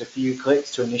in just a few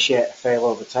clicks to initiate a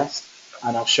failover test,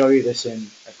 and I'll show you this in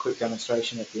a quick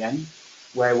demonstration at the end,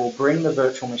 where we'll bring the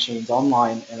virtual machines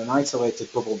online in an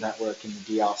isolated bubble network in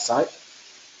the DR site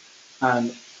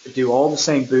and do all the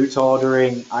same boot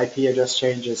ordering, IP address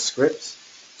changes, scripts,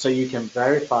 so you can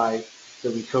verify the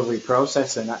recovery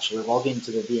process and actually log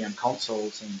into the VM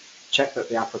consoles and check that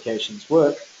the applications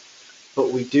work.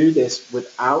 But we do this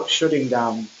without shutting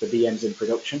down the VMs in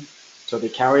production. So they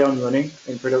carry on running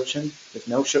in production. There's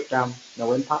no shutdown,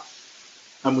 no impact.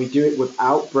 And we do it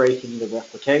without breaking the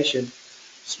replication,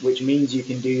 which means you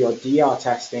can do your DR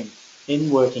testing in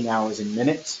working hours in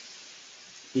minutes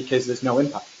because there's no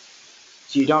impact.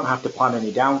 So you don't have to plan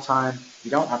any downtime.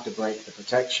 You don't have to break the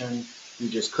protection. You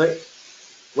just click,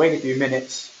 wait a few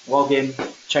minutes, log in,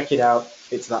 check it out.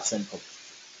 It's that simple.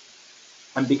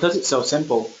 And because it's so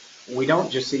simple, we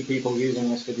don't just see people using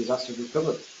this for disaster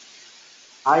recovery.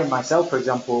 I myself, for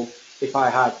example, if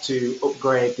I had to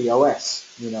upgrade the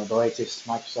OS, the latest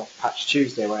Microsoft Patch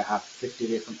Tuesday where I have 50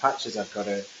 different patches I've got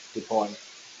to deploy,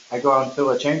 I go and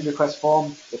fill a change request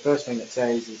form. The first thing it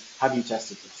says is, have you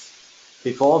tested this?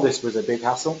 Before, this was a big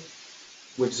hassle.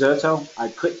 With Zerto,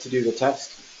 I'd click to do the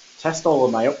test all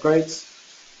of my upgrades.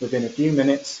 Within a few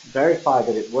minutes, verify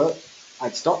that it worked.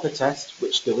 I'd stop the test,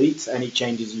 which deletes any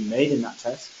changes you made in that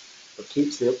test, but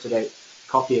keeps the up-to-date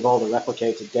copy of all the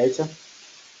replicated data.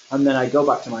 And then I go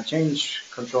back to my change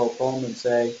control form and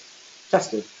say,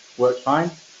 tested, worked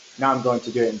fine. Now I'm going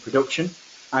to do it in production.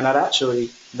 And I'd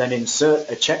actually then insert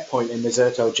a checkpoint in the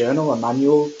Zerto journal, a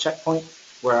manual checkpoint,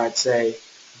 where I'd say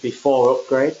before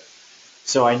upgrade.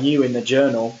 So I knew in the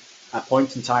journal a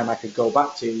point in time I could go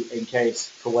back to in case,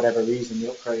 for whatever reason,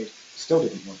 the upgrade still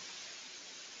didn't work.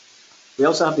 We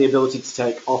also have the ability to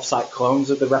take offsite clones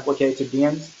of the replicated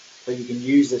VMs, so you can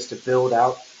use this to build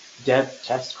out dev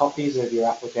test copies of your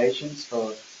applications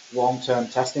for long-term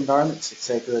test environments.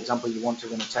 Say, for example, you want to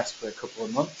run a test for a couple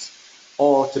of months,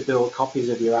 or to build copies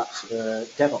of your apps for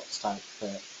DevOps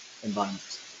type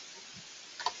environments.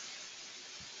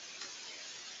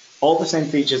 All the same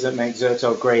features that make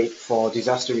Zerto great for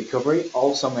disaster recovery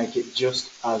also make it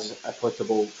just as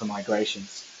applicable for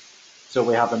migrations. So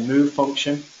we have a move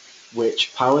function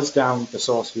which powers down the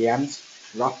source VMs,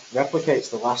 replicates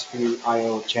the last few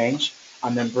I/O change,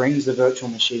 and then brings the virtual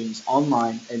machines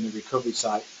online in the recovery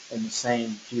site in the same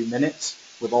few minutes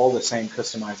with all the same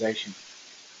customization.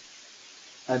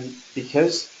 And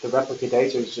because the replica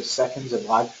data is just seconds of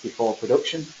lag before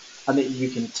production, and that you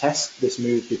can test this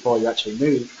move before you actually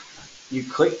move, you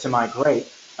click to migrate,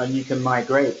 and you can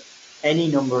migrate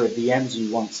any number of VMs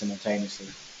you want simultaneously.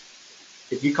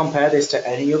 If you compare this to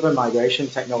any other migration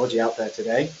technology out there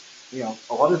today,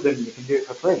 a lot of them you can do it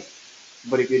for free.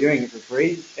 But if you're doing it for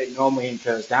free, it normally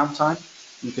incurs downtime.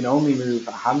 You can only move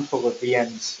a handful of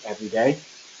VMs every day,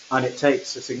 and it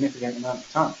takes a significant amount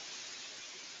of time.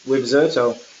 With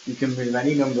Zerto, you can move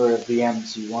any number of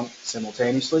VMs you want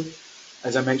simultaneously.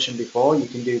 As I mentioned before, you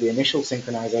can do the initial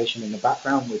synchronization in the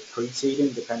background with pre-seeding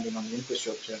depending on the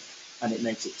infrastructure, and it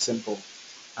makes it simple.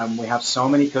 And we have so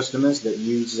many customers that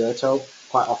use Zerto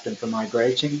quite often for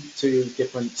migrating to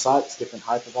different sites, different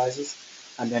hypervisors,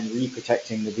 and then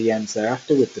re-protecting the VMs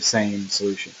thereafter with the same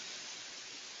solution.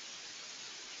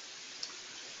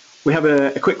 We have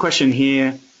a quick question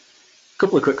here.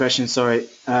 Couple of quick questions, sorry.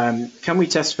 Can we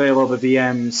test failover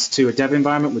VMs to a dev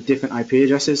environment with different IP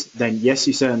addresses? Then yes,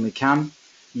 you certainly can.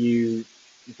 You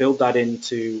build that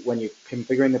into when you're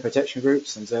configuring the protection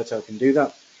groups, and Zerto can do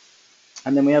that.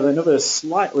 And then we have another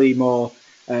slightly more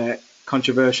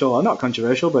controversial, or not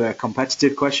controversial, but a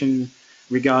competitive question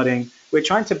regarding we're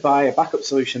trying to buy a backup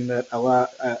solution that allows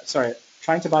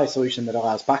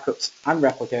backups and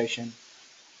replication.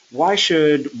 Why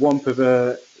should one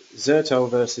prefer Zerto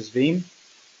versus Veeam?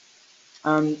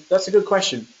 That's a good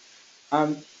question.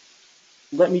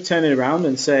 Let me turn it around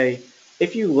and say,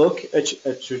 if you look at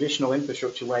a traditional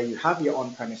infrastructure where you have your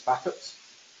on-premise backups,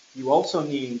 you also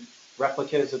need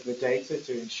replicas of the data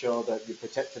to ensure that you're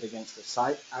protected against a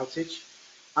site outage,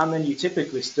 and then you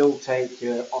typically still take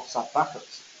your off-site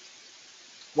backups.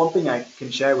 One thing I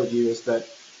can share with you is that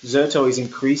Zerto is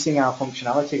increasing our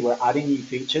functionality. We're adding new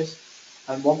features,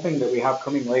 and one thing that we have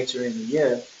coming later in the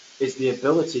year is the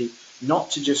ability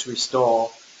not to just restore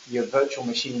your virtual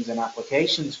machines and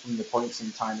applications from the points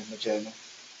in time in the journey,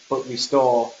 but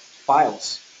restore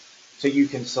files. So you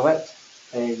can select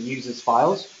a user's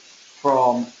files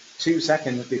from 2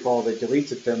 seconds before they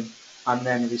deleted them and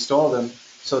then restore them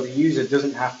so the user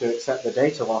doesn't have to accept the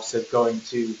data loss of going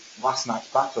to last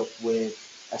night's backup with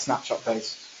a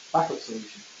snapshot-based backup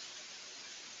solution.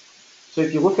 So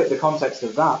if you look at the context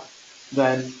of that,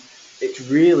 then it's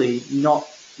really not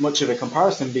much of a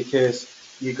comparison because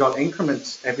you've got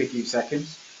increments every few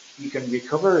seconds. You can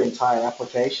recover entire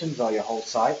applications or your whole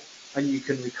site, and you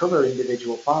can recover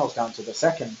individual files down to the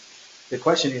second. The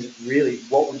question is really,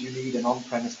 what would you need an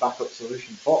on-premise backup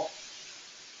solution for?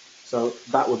 So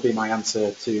that would be my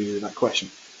answer to that question.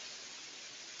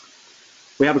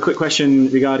 We have a quick question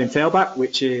regarding failback,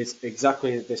 which is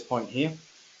exactly at this point here.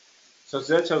 So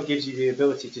Zerto gives you the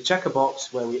ability to check a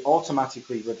box where we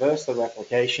automatically reverse the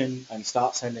replication and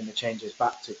start sending the changes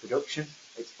back to production.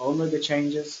 It's only the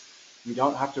changes. You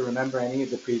don't have to remember any of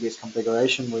the previous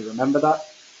configuration. We remember that.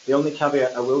 The only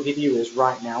caveat I will give you is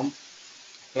right now,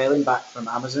 failing back from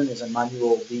Amazon is a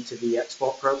manual V2V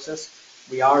export process.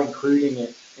 We are including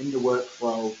it in the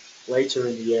workflow later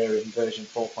in the year in version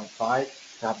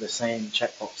 4.5 to have the same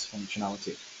checkbox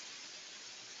functionality.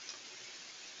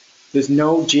 There's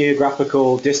no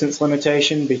geographical distance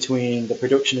limitation between the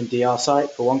production and DR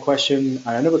site for one question.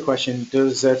 And another question,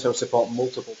 does Zerto support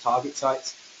multiple target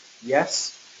sites?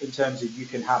 Yes, in terms of you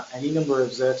can have any number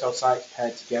of Zerto sites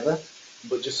paired together,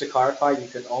 but just to clarify, you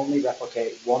can only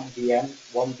replicate one VM,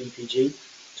 one VPG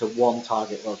to one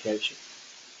target location.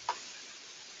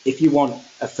 If you want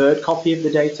a third copy of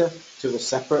the data to a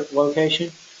separate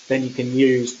location, then you can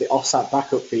use the offsite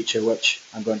backup feature, which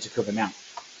I'm going to cover now.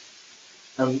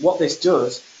 And what this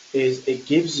does is it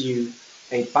gives you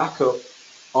a backup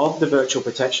of the virtual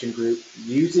protection group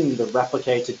using the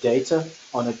replicated data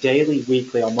on a daily,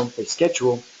 weekly, or monthly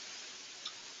schedule.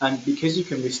 And because you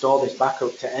can restore this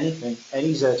backup to anything,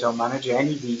 any Zerto manager,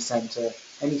 any vCenter,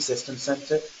 any system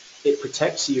center, it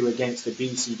protects you against a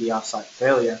BCDR site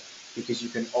failure because you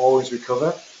can always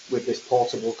recover with this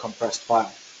portable compressed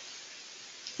file.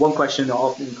 One question that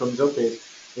often comes up is,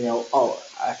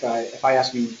 if I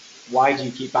ask you, why do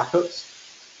you keep backups?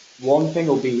 One thing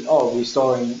will be,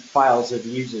 restoring files of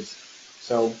users.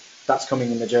 So that's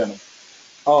coming in the journal.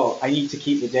 I need to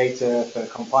keep the data for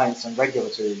compliance and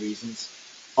regulatory reasons.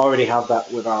 Already have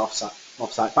that with our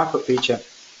offsite backup feature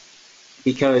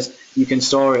because you can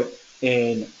store it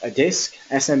in a disk,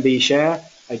 SMB share,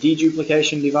 a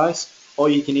deduplication device, or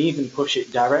you can even push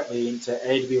it directly into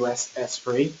AWS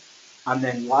S3 and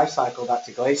then lifecycle that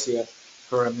to Glacier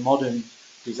for a modern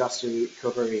disaster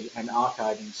recovery and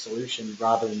archiving solution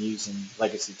rather than using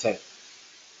legacy tape.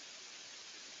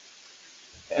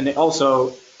 And it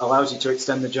also allows you to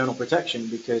extend the journal protection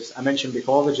because I mentioned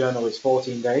before the journal is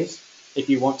 14 days. If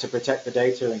you want to protect the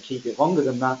data and keep it longer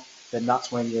than that, then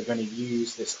that's when you're going to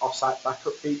use this offsite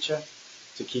backup feature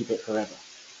to keep it forever.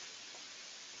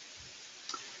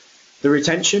 The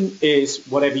retention is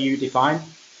whatever you define.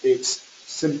 It's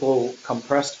simple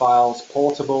compressed files,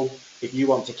 portable. If you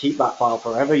want to keep that file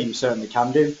forever, you certainly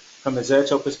can do. From a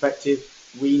Zerto perspective,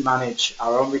 we manage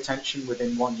our own retention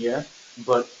within 1 year,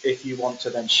 but if you want to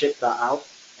then ship that out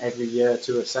every year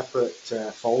to a separate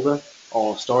folder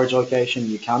or storage location,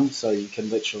 you can, so you can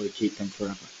literally keep them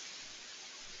forever.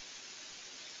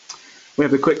 We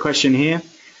have a quick question here.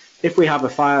 If we have a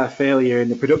fire failure in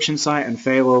the production site and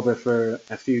failover for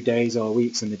a few days or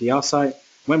weeks in the DR site,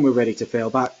 when we're ready to fail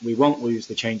back, we won't lose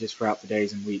the changes throughout the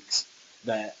days and weeks.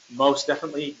 Most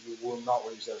definitely, you will not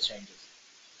lose those changes.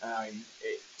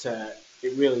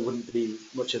 It really wouldn't be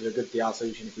much of a good DR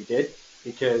solution if we did,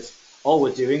 because all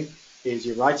we're doing is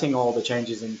you're writing all the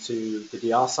changes into the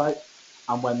DR site,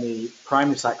 and when the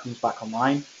primary site comes back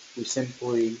online, we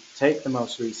simply take the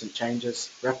most recent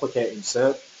changes, replicate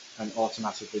insert, and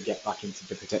automatically get back into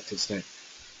the protected state.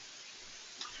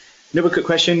 Another quick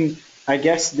question, I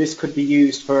guess this could be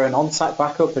used for an on-site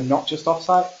backup and not just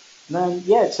off-site. Then,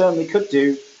 yeah, it certainly could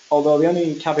do, although the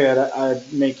only caveat that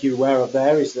I'd make you aware of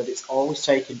there is that it's always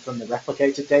taken from the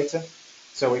replicated data.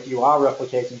 So if you are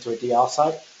replicating to a DR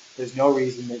site, there's no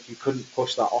reason that you couldn't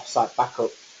push that off-site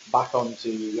backup back onto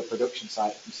your production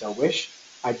site if you so wish.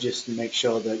 I'd just make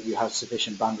sure that you have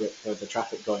sufficient bandwidth for the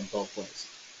traffic going both ways.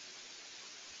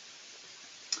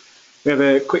 We have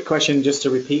a quick question just to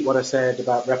repeat what I said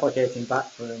about replicating back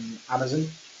from Amazon.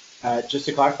 Just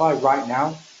to clarify, right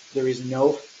now, there is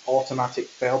no automatic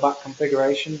failback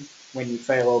configuration when you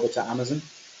fail over to Amazon.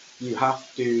 We have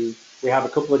a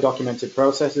couple of documented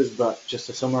processes, but just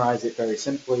to summarize it very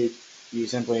simply, you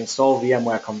simply install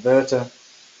VMware Converter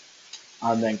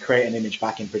and then create an image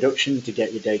back in production to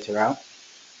get your data out.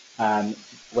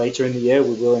 Later in the year,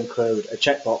 we will include a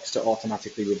checkbox to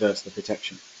automatically reverse the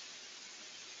protection.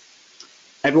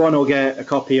 Everyone will get a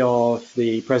copy of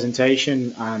the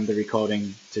presentation and the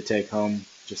recording to take home.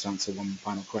 Just answer one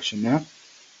final question there.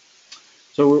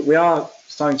 So we are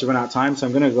starting to run out of time, so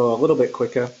I'm going to go a little bit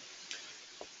quicker.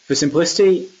 For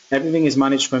simplicity, everything is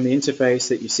managed from the interface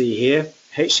that you see here,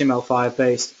 HTML5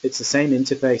 based. It's the same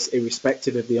interface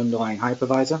irrespective of the underlying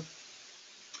hypervisor.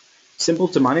 Simple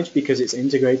to manage because it's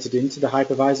integrated into the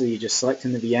hypervisor. You're just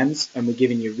selecting the VMs and we're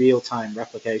giving you real-time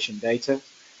replication data.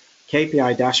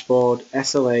 KPI dashboard,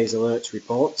 SLAs, alerts,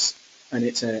 reports, and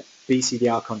it's a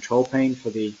BCDR control pane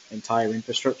for the entire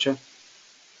infrastructure.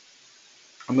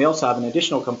 And we also have an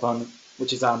additional component,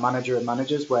 which is our manager of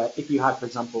managers, where if you had, for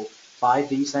example, 5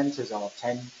 vCenters or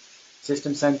 10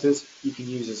 system centers, you can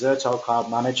use a Zerto Cloud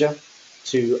Manager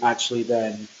to actually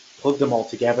then plug them all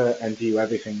together and view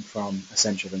everything from a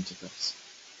central interface.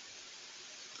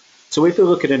 So if we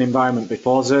look at an environment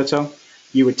before Zerto,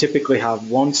 you would typically have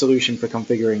one solution for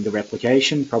configuring the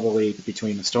replication, probably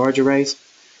between the storage arrays.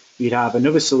 You'd have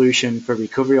another solution for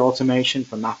recovery automation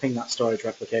for mapping that storage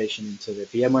replication into the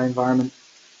VMware environment.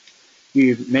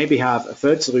 You maybe have a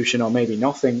third solution or maybe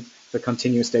nothing for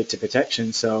continuous data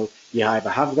protection, so you either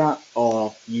have that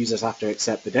or users have to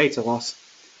accept the data loss.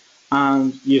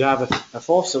 And you'd have a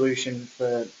fourth solution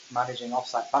for managing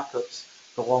offsite backups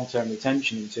for long-term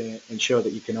retention to ensure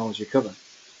that you can always recover.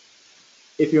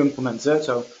 If you implement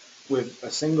Zerto with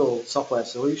a single software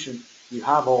solution, you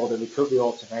have all the recovery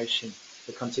automation,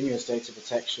 the continuous data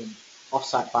protection,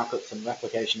 offsite backups and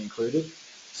replication included.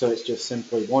 So it's just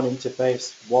simply one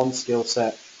interface, one skill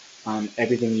set, and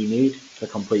everything you need for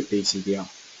complete BCDR.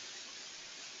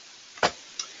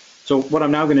 So what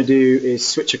I'm now going to do is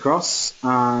switch across,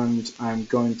 and I'm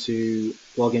going to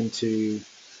log into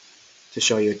to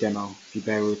show you a demo. If you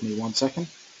bear with me 1 second.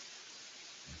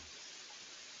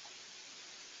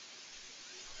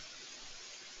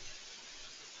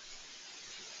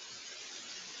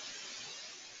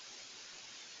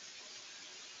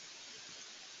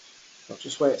 I'll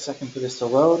just wait a second for this to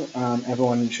load.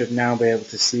 Everyone should now be able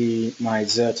to see my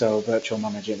Zerto Virtual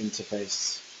Manager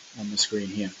interface on the screen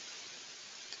here.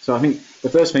 So I think the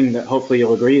first thing that hopefully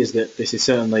you'll agree is that this is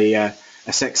certainly a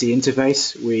sexy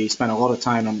interface. We spent a lot of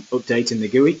time on updating the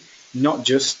GUI, not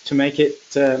just to make it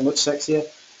much sexier.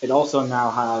 It also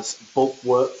now has bulk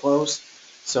workflows.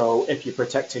 So if you're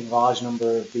protecting a large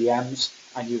number of VMs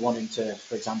and you're wanting to,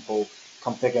 for example,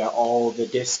 configure all the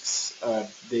disks of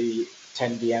the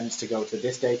 10 VMs to go to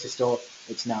this data store,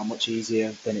 it's now much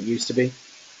easier than it used to be.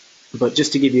 But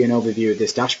just to give you an overview of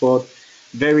this dashboard,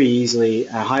 very easily,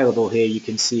 high level here, you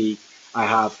can see I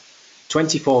have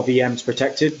 24 VMs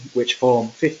protected, which form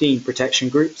 15 protection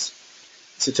groups.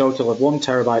 It's a total of 1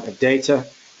 terabyte of data.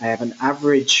 I have an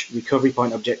average recovery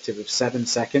point objective of 7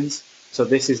 seconds. So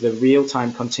this is the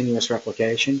real-time continuous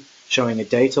replication, showing a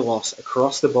data loss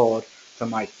across the board for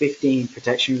my 15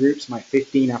 protection groups, my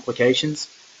 15 applications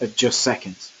of just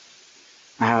seconds.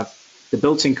 I have the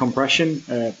built-in compression,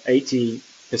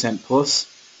 80% plus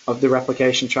of the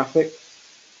replication traffic.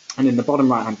 And in the bottom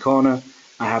right-hand corner,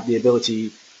 I have the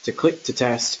ability to click to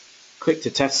test,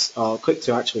 or click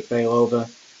to actually failover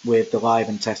with the live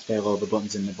and test failover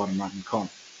buttons in the bottom right-hand corner.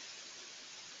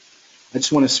 I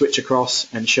just want to switch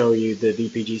across and show you the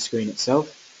VPG screen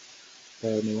itself.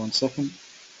 Bear with me 1 second.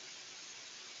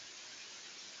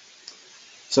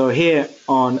 So here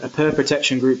on a per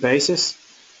protection group basis,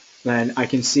 then I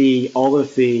can see all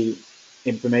of the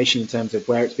information in terms of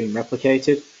where it's being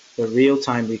replicated, the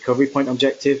real-time recovery point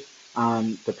objective,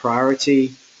 and the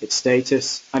priority, its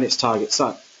status, and its target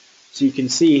site. So you can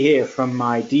see here from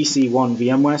my DC1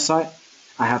 VMware site,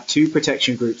 I have 2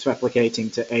 protection groups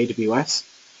replicating to AWS,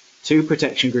 2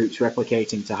 protection groups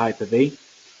replicating to Hyper-V,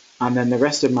 and then the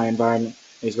rest of my environment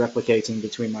is replicating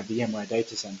between my VMware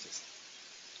data centers.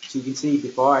 So you can see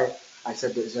before I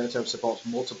said that Zerto supports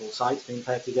multiple sites being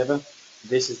paired together.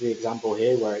 This is the example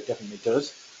here where it definitely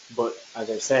does. But as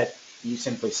I said, you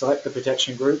simply select the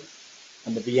protection group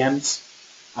and the VMs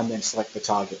and then select the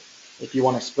target. If you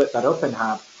want to split that up and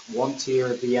have 1 tier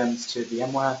of VMs to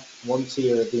VMware, 1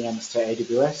 tier of VMs to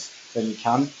AWS, then you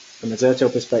can. From a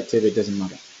Zerto perspective, it doesn't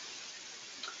matter.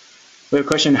 We have a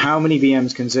question, how many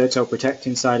VMs can Zerto protect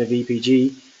inside a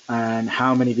VPG and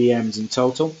how many VMs in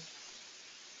total?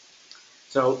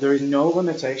 So there is no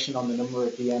limitation on the number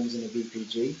of VMs in a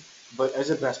VPG, but as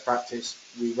a best practice,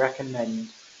 we recommend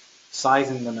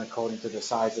sizing them according to the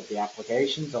size of the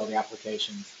applications or the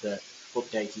applications that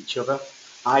update each other.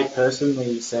 I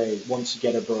personally say once you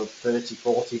get above 30,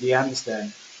 40 VMs,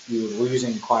 then you're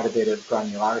losing quite a bit of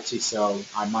granularity, so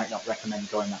I might not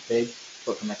recommend going that big.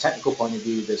 But from a technical point of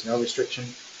view, there's no restriction.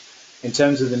 In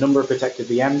terms of the number of protected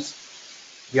VMs,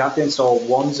 you have to install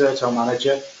 1 Zerto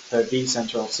manager per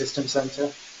vCenter or system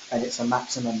center, and it's a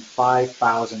maximum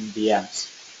 5,000 VMs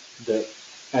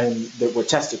that we're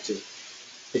tested to.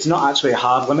 It's not actually a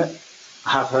hard limit. I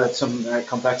have heard some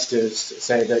competitors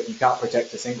say that you can't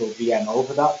protect a single VM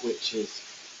over that, which is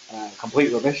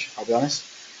complete rubbish, I'll be honest.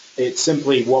 It's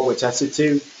simply what we're tested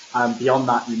to, and beyond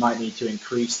that you might need to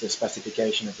increase the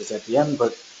specification of the ZVM,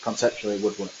 but conceptually it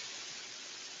would work.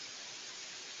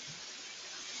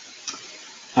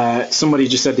 Somebody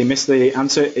just said they missed the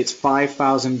answer. It's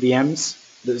 5,000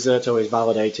 VMs that Zerto is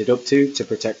validated up to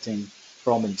protecting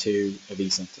from and to a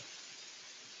vCenter.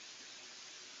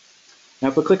 Now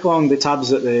if we click along the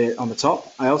tabs on the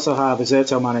top, I also have a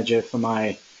Zerto manager for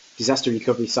my disaster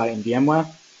recovery site in VMware,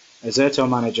 a Zerto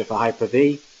manager for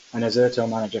Hyper-V, and a Zerto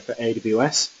manager for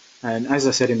AWS. And as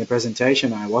I said in the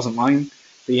presentation, I wasn't lying,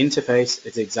 the interface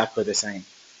is exactly the same.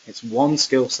 It's one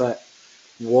skill set,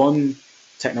 one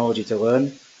technology to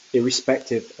learn,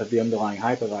 irrespective of the underlying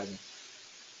hypervisor.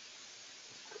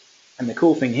 And the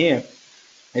cool thing here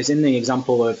is in the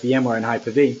example of VMware and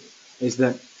Hyper-V is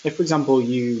that if, for example,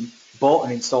 you bought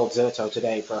and installed Zerto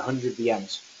today for 100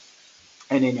 VMs,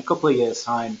 and in a couple of years'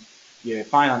 time, your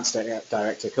finance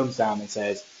director comes down and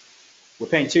says, we're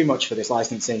paying too much for this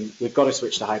licensing, we've got to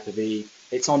switch to Hyper-V,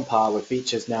 it's on par with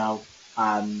features now,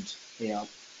 and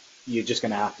you're just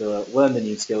going to have to learn the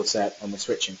new skill set and we're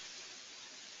switching.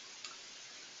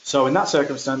 So in that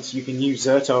circumstance, you can use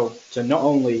Zerto to not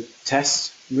only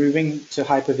test moving to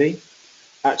Hyper-V,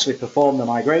 actually perform the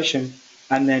migration,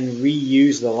 and then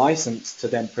reuse the license to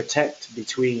then protect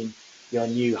between your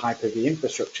new Hyper-V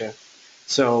infrastructure.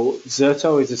 So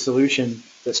Zerto is a solution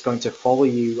that's going to follow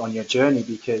you on your journey,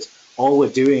 because all we're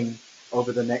doing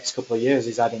over the next couple of years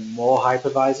is adding more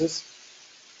hypervisors,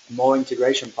 more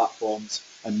integration platforms,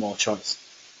 and more choice.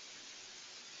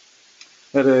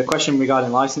 We have a question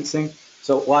regarding licensing.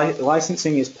 So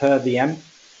licensing is per VM.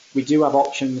 We do have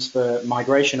options for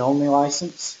migration-only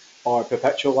license or a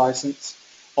perpetual license,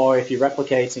 or if you're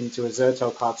replicating to a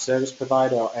Zerto cloud service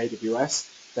provider or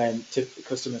AWS, then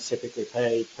customers typically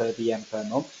pay per VM per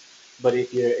month. But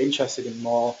if you're interested in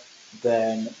more,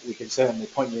 then we can certainly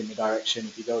point you in the direction.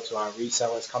 If you go to our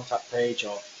resellers contact page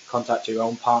or contact your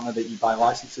own partner that you buy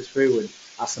licenses through and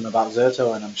ask them about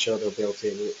Zerto, and I'm sure they'll be able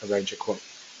to arrange a quote.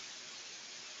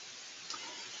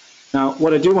 Now,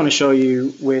 what I do want to show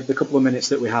you with the couple of minutes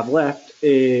that we have left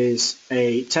is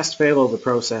a test failover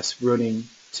process running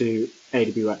to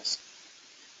AWS.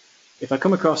 If I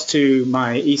come across to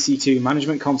my EC2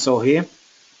 management console here,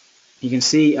 you can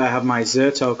see I have my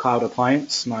Zerto cloud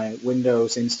appliance, my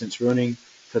Windows instance running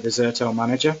for the Zerto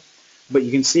manager, but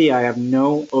you can see I have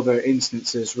no other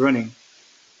instances running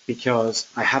because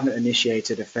I haven't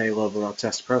initiated a failover or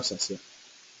test process yet.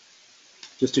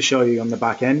 Just to show you on the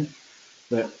back end,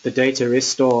 that the data is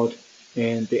stored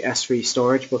in the S3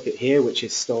 storage bucket here, which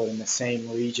is stored in the same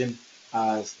region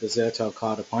as the Zerto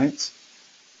cloud appliance.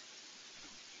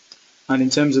 And in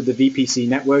terms of the VPC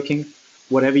networking,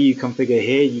 whatever you configure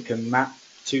here, you can map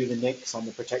to the NICs on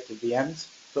the protected VMs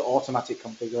for automatic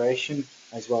configuration,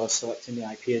 as well as selecting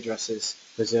the IP addresses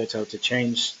for Zerto to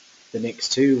change the NICs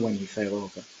to when you fail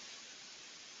over.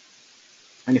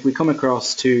 And if we come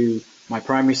across to my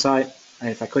primary site, and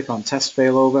if I click on test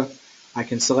failover, I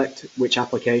can select which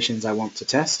applications I want to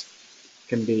test. It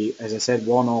can be, as I said,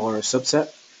 one or a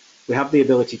subset. We have the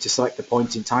ability to select the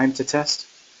point in time to test.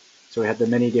 So we have the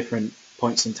many different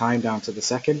points in time down to the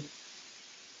second.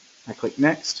 I click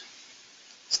next,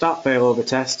 start failover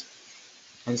test,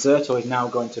 and Zerto is now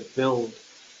going to build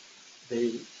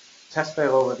the test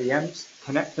failover VMs,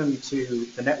 connect them to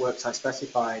the networks I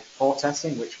specified for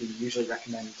testing, which we usually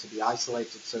recommend to be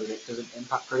isolated so that it doesn't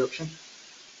impact production.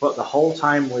 But the whole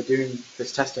time we're doing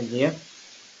this testing here,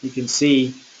 you can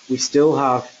see we still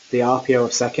have the RPO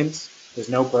of seconds. There's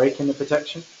no break in the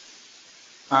protection,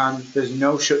 and there's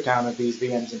no shutdown of these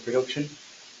VMs in production.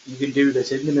 You can do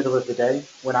this in the middle of the day.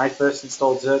 When I first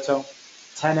installed Zerto,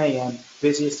 10 a.m.,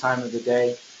 busiest time of the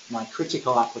day, my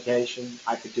critical application,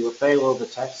 I could do a failover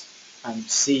test and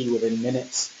see within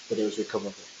minutes that it was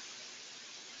recoverable.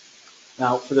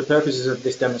 Now, for the purposes of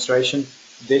this demonstration,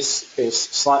 this is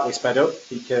slightly sped up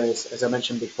because, as I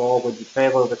mentioned before, when you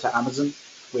fail over to Amazon,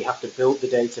 we have to build the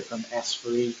data from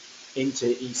S3 into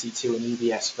EC2 and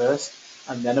EBS first,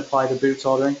 and then apply the boot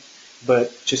ordering.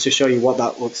 But just to show you what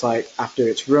that looks like after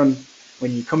it's run,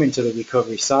 when you come into the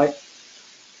recovery site,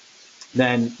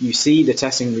 then you see the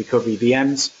testing recovery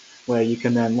VMs, where you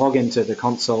can then log into the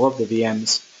console of the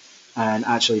VMs and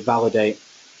actually validate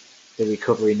the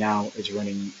recovery now is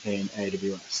running in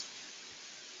AWS.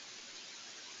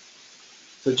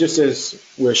 So just as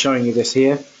we're showing you this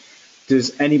here,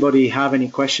 does anybody have any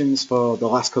questions for the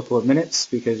last couple of minutes?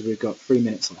 Because we've got 3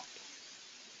 minutes left.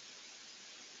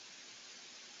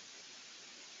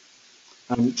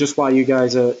 Just while you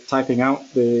guys are typing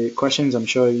out the questions, I'm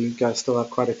sure you guys still have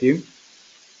quite a few.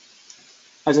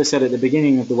 As I said at the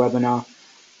beginning of the webinar,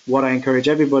 what I encourage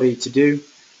everybody to do,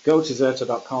 go to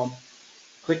Zerto.com,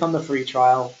 click on the free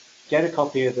trial, get a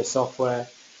copy of the software.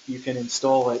 You can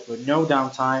install it with no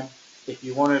downtime. If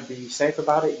you want to be safe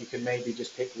about it, you can maybe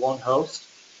just pick one host,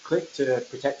 click to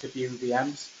protect a few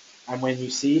VMs, and when you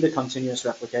see the continuous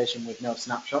replication with no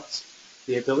snapshots,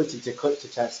 the ability to click to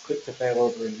test, click to fail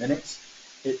over in minutes,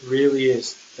 it really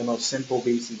is the most simple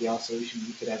BCDR solution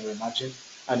you could ever imagine,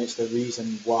 and it's the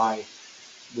reason why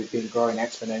we've been growing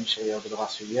exponentially over the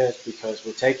last few years, because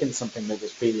we're taking something that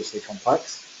was previously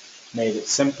complex, made it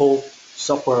simple,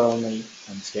 software only,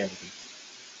 and scalable.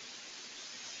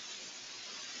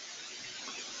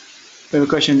 We have a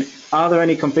question, are there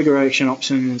any configuration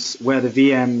options where the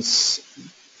VMs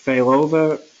fail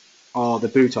over or the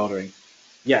boot ordering?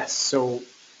 Yes, so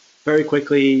very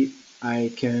quickly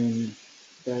I can,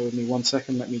 bear with me 1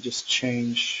 second, let me just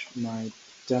change my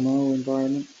demo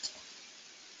environment.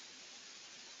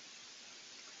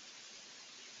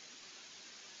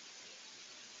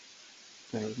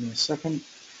 Bear with me a second.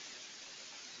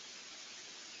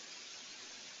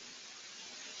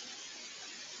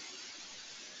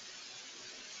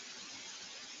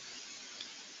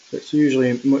 So it's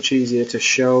usually much easier to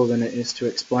show than it is to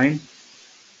explain.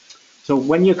 So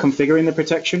when you're configuring the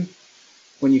protection,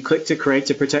 when you click to create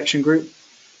a protection group,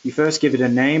 you first give it a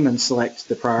name and select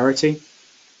the priority.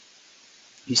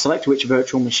 You select which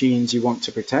virtual machines you want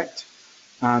to protect.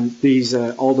 These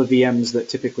are all the VMs that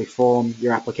typically form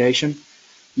your application.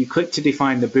 You click to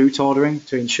define the boot ordering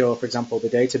to ensure, for example, the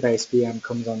database VM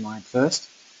comes online first.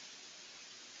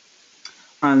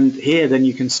 And here then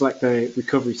you can select the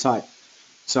recovery type.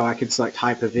 So I can select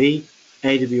Hyper-V,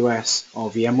 AWS, or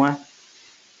VMware.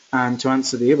 And to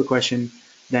answer the other question,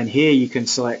 then here you can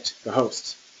select the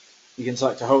hosts. You can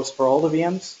select a host for all the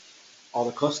VMs, or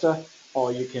the cluster,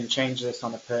 or you can change this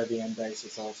on a per VM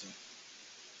basis also.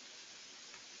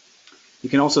 You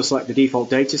can also select the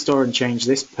default data store and change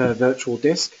this per virtual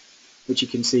disk, which you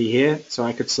can see here. So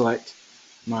I could select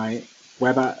my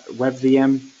web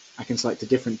VM, I can select a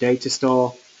different data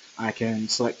store, I can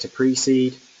select a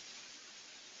pre-seed,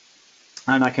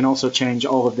 and I can also change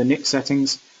all of the NIC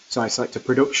settings. So I select a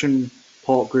production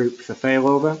port group for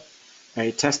failover,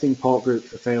 a testing port group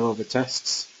for failover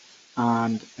tests,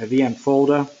 and a VM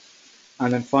folder.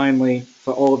 And then finally,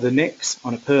 for all of the NICs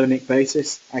on a per NIC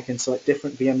basis, I can select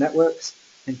different VM networks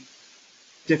and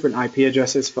different IP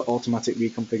addresses for automatic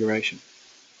reconfiguration.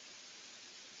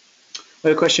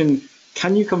 Another question,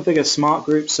 can you configure smart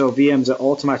groups so VMs are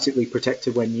automatically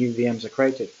protected when new VMs are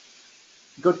created?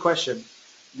 Good question.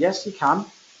 Yes, you can,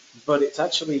 but it's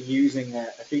actually using a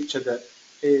feature that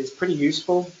is pretty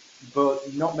useful,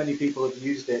 but not many people have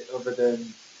used it other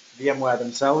than VMware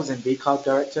themselves in vCloud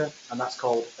Director, and that's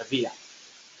called a VApp.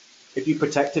 If you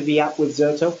protect a VApp with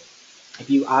Zerto, if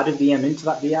you add a VM into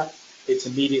that VApp, it's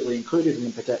immediately included in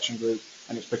the protection group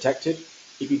and it's protected.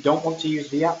 If you don't want to use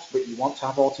VApps but you want to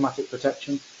have automatic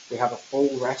protection, we have a full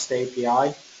REST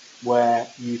API where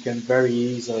you can very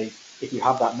easily, if you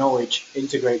have that knowledge,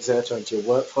 integrate Zerto into your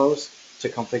workflows to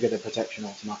configure the protection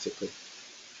automatically.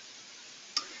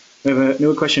 We have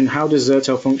another question: how does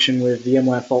Zerto function with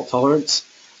VMware fault tolerance?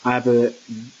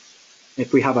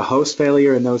 If we have a host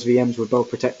failure and those VMs were both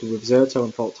protected with Zerto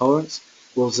and fault tolerance,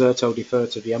 will Zerto defer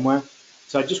to VMware?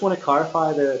 So I just want to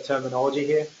clarify the terminology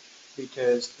here,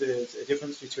 because there's a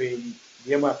difference between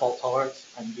VMware fault tolerance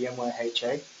and VMware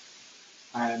HA.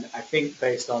 And I think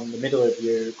based on the middle of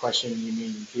your question, you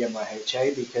mean VMware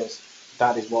HA, because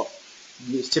that is what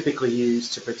is typically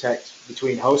used to protect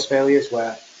between host failures,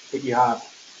 where if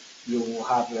you will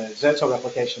have the Zerto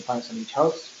replication points on each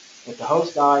host. If the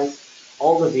host dies,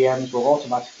 all the VMs will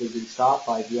automatically restart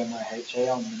by VMware HA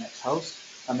on the next host,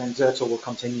 and then Zerto will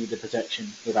continue the protection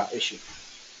without issue.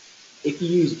 If you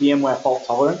use VMware fault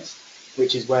tolerance,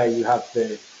 which is where you have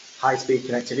the high-speed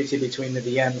connectivity between the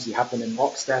VMs, you have them in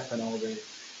lockstep and all the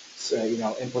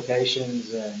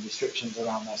implications and restrictions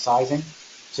around their sizing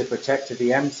to protect the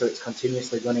VM so it's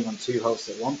continuously running on two hosts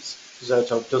at once,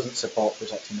 Zerto doesn't support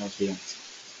protecting those VMs.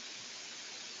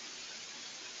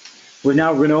 We've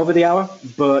now run over the hour,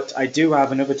 but I do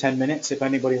have another 10 minutes. If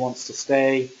anybody wants to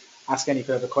stay, ask any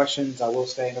further questions, I will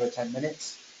stay another 10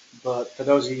 minutes. But for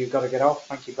those of you who've got to get off,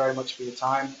 thank you very much for your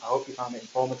time. I hope you found it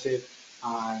informative,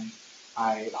 and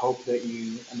I hope that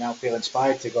you now feel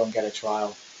inspired to go and get a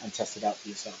trial and test it out for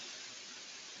yourself.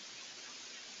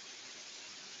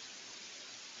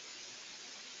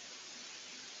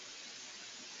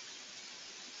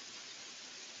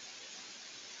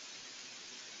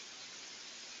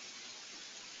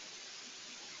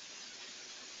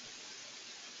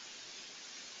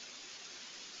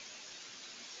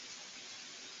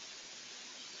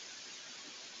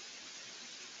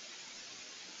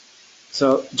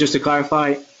 So just to clarify,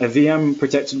 a VM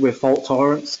protected with fault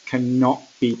tolerance cannot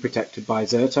be protected by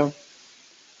Zerto.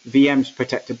 VMs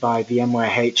protected by VMware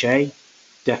HA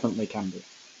definitely can be.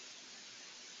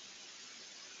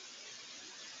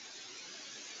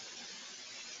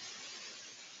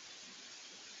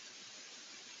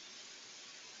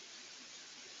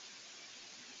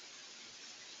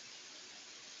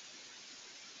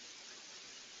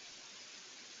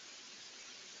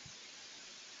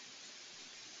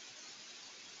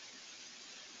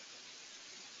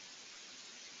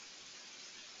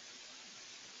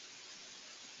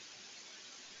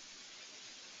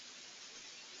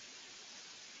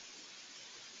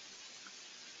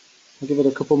 I'll give it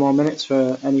a couple more minutes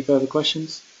for any further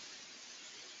questions.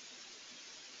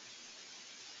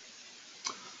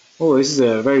 Oh, this is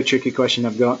a very tricky question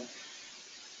I've got.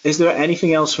 Is there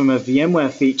anything else from a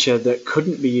VMware feature that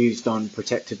couldn't be used on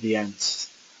protected VMs?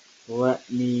 Let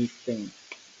me think.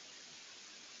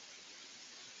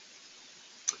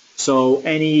 So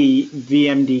any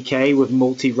VMDK with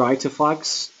multi-writer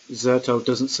flags, Zerto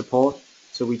doesn't support.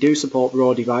 So we do support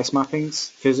raw device mappings,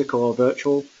 physical or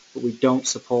virtual, but we don't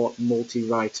support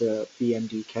multi-writer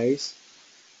VMDKs.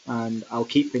 And I'll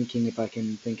keep thinking if I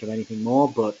can think of anything more,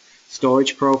 but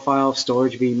storage profile,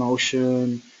 storage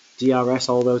vMotion, DRS,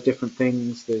 all those different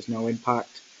things, there's no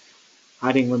impact.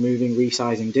 Adding, removing,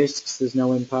 resizing disks, there's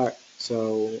no impact.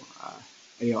 So,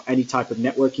 any type of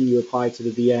networking you apply to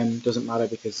the VM doesn't matter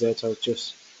because Zerto is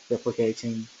just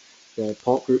replicating the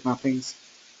port group mappings.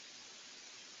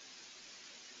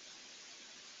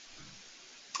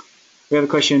 We have a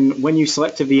question: when you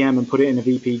select a VM and put it in a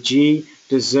VPG,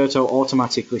 does Zerto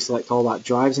automatically select all that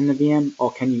drives in the VM,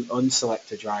 or can you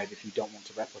unselect a drive if you don't want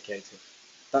to replicate it?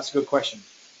 That's a good question.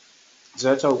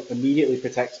 Zerto immediately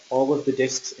protects all of the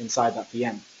disks inside that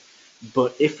VM.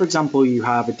 But if, for example, you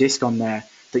have a disk on there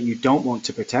that you don't want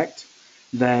to protect,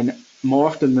 then more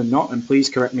often than not, and please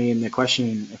correct me in the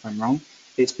question if I'm wrong,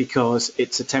 it's because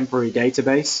it's a temporary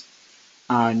database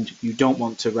and you don't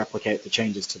want to replicate the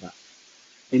changes to that.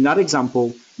 In that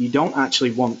example, you don't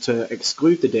actually want to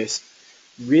exclude the disk.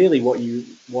 Really what you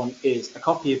want is a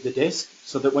copy of the disk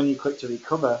so that when you click to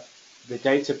recover, the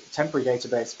temporary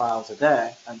database files are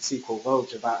there and SQL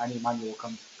loads without any manual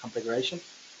configuration.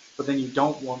 But then you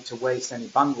don't want to waste any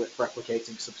bandwidth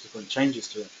replicating subsequent changes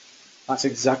to it. That's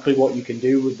exactly what you can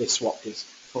do with this swap disk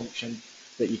function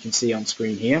that you can see on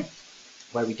screen here,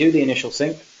 where we do the initial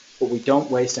sync, but we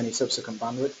don't waste any subsequent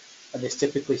bandwidth. And this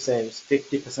typically saves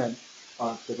 50%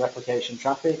 of the replication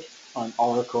traffic on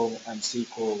Oracle and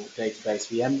SQL database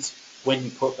VMs when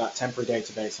you put that temporary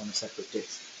database on a separate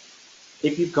disk.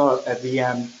 If you've got a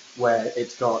VM where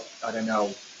it's got, I don't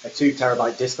know, a 2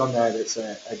 terabyte disk on there that's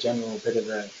a general bit of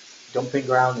a dumping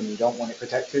ground and you don't want it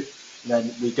protected,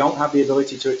 then we don't have the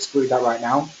ability to exclude that right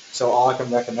now. So all I can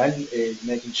recommend is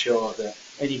making sure that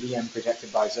any VM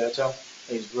protected by Zerto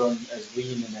is run as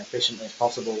lean and efficiently as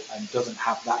possible and doesn't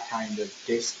have that kind of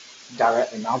disk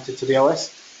directly mounted to the OS.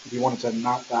 If you wanted to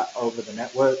mount that over the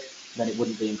network, then it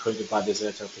wouldn't be included by the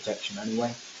Zerto protection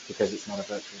anyway, because it's not a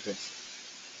virtual disk.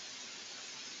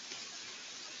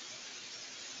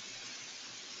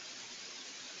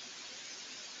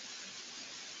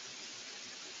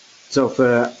 So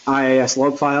for IIS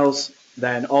log files,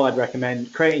 then all I'd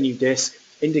recommend, create a new disk,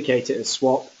 indicate it as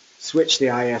swap, switch the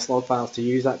IIS log files to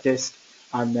use that disk,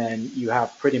 and then you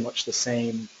have pretty much the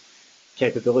same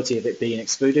capability of it being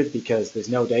excluded because there's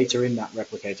no data in that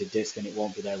replicated disk and it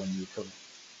won't be there when you recover.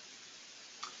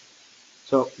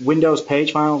 So Windows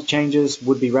page file changes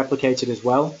would be replicated as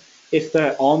well. If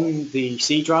they're on the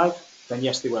C drive, then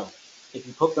yes, they will. If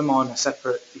you put them on a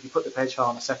separate, if you put the page file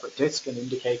on a separate disk and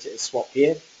indicate it as swap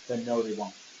here, then no, they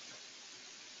won't.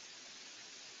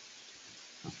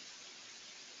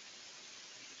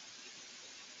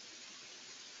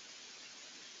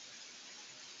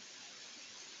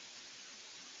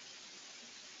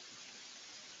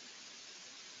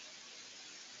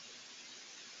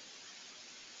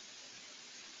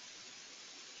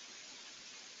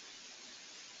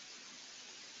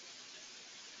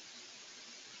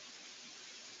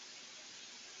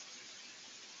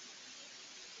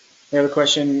 We have a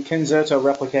question, can Zerto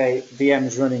replicate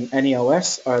VMs running any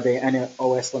OS, or are there any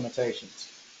OS limitations?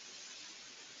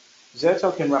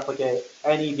 Zerto can replicate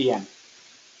any VM.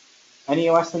 Any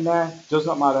OS in there does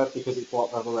not matter because it's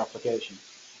block level replication.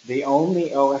 The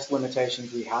only OS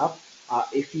limitations we have are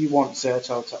if you want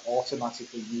Zerto to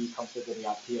automatically reconfigure the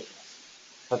IP address.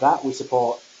 For that, we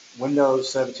support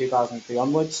Windows Server 2003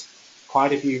 onwards,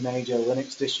 quite a few major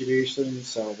Linux distributions,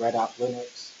 so Red Hat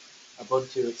Linux,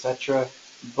 Ubuntu, etc.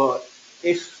 But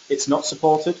if it's not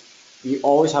supported, you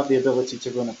always have the ability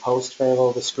to run a post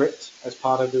failover script as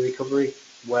part of the recovery,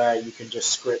 where you can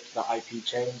just script the IP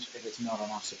change if it's not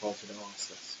on our supported OS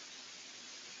list.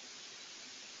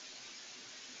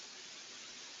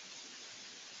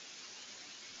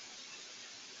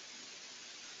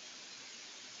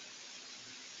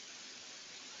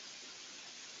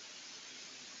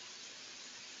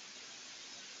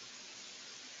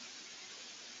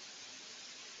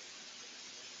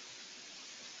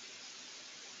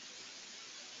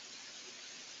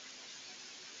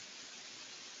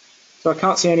 So I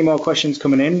can't see any more questions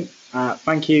coming in.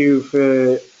 Thank you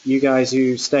for you guys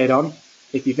who stayed on.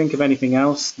 If you think of anything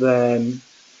else, then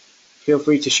feel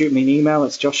free to shoot me an email.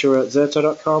 It's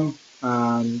joshua@zerto.com.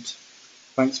 And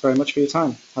thanks very much for your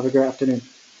time. Have a great afternoon.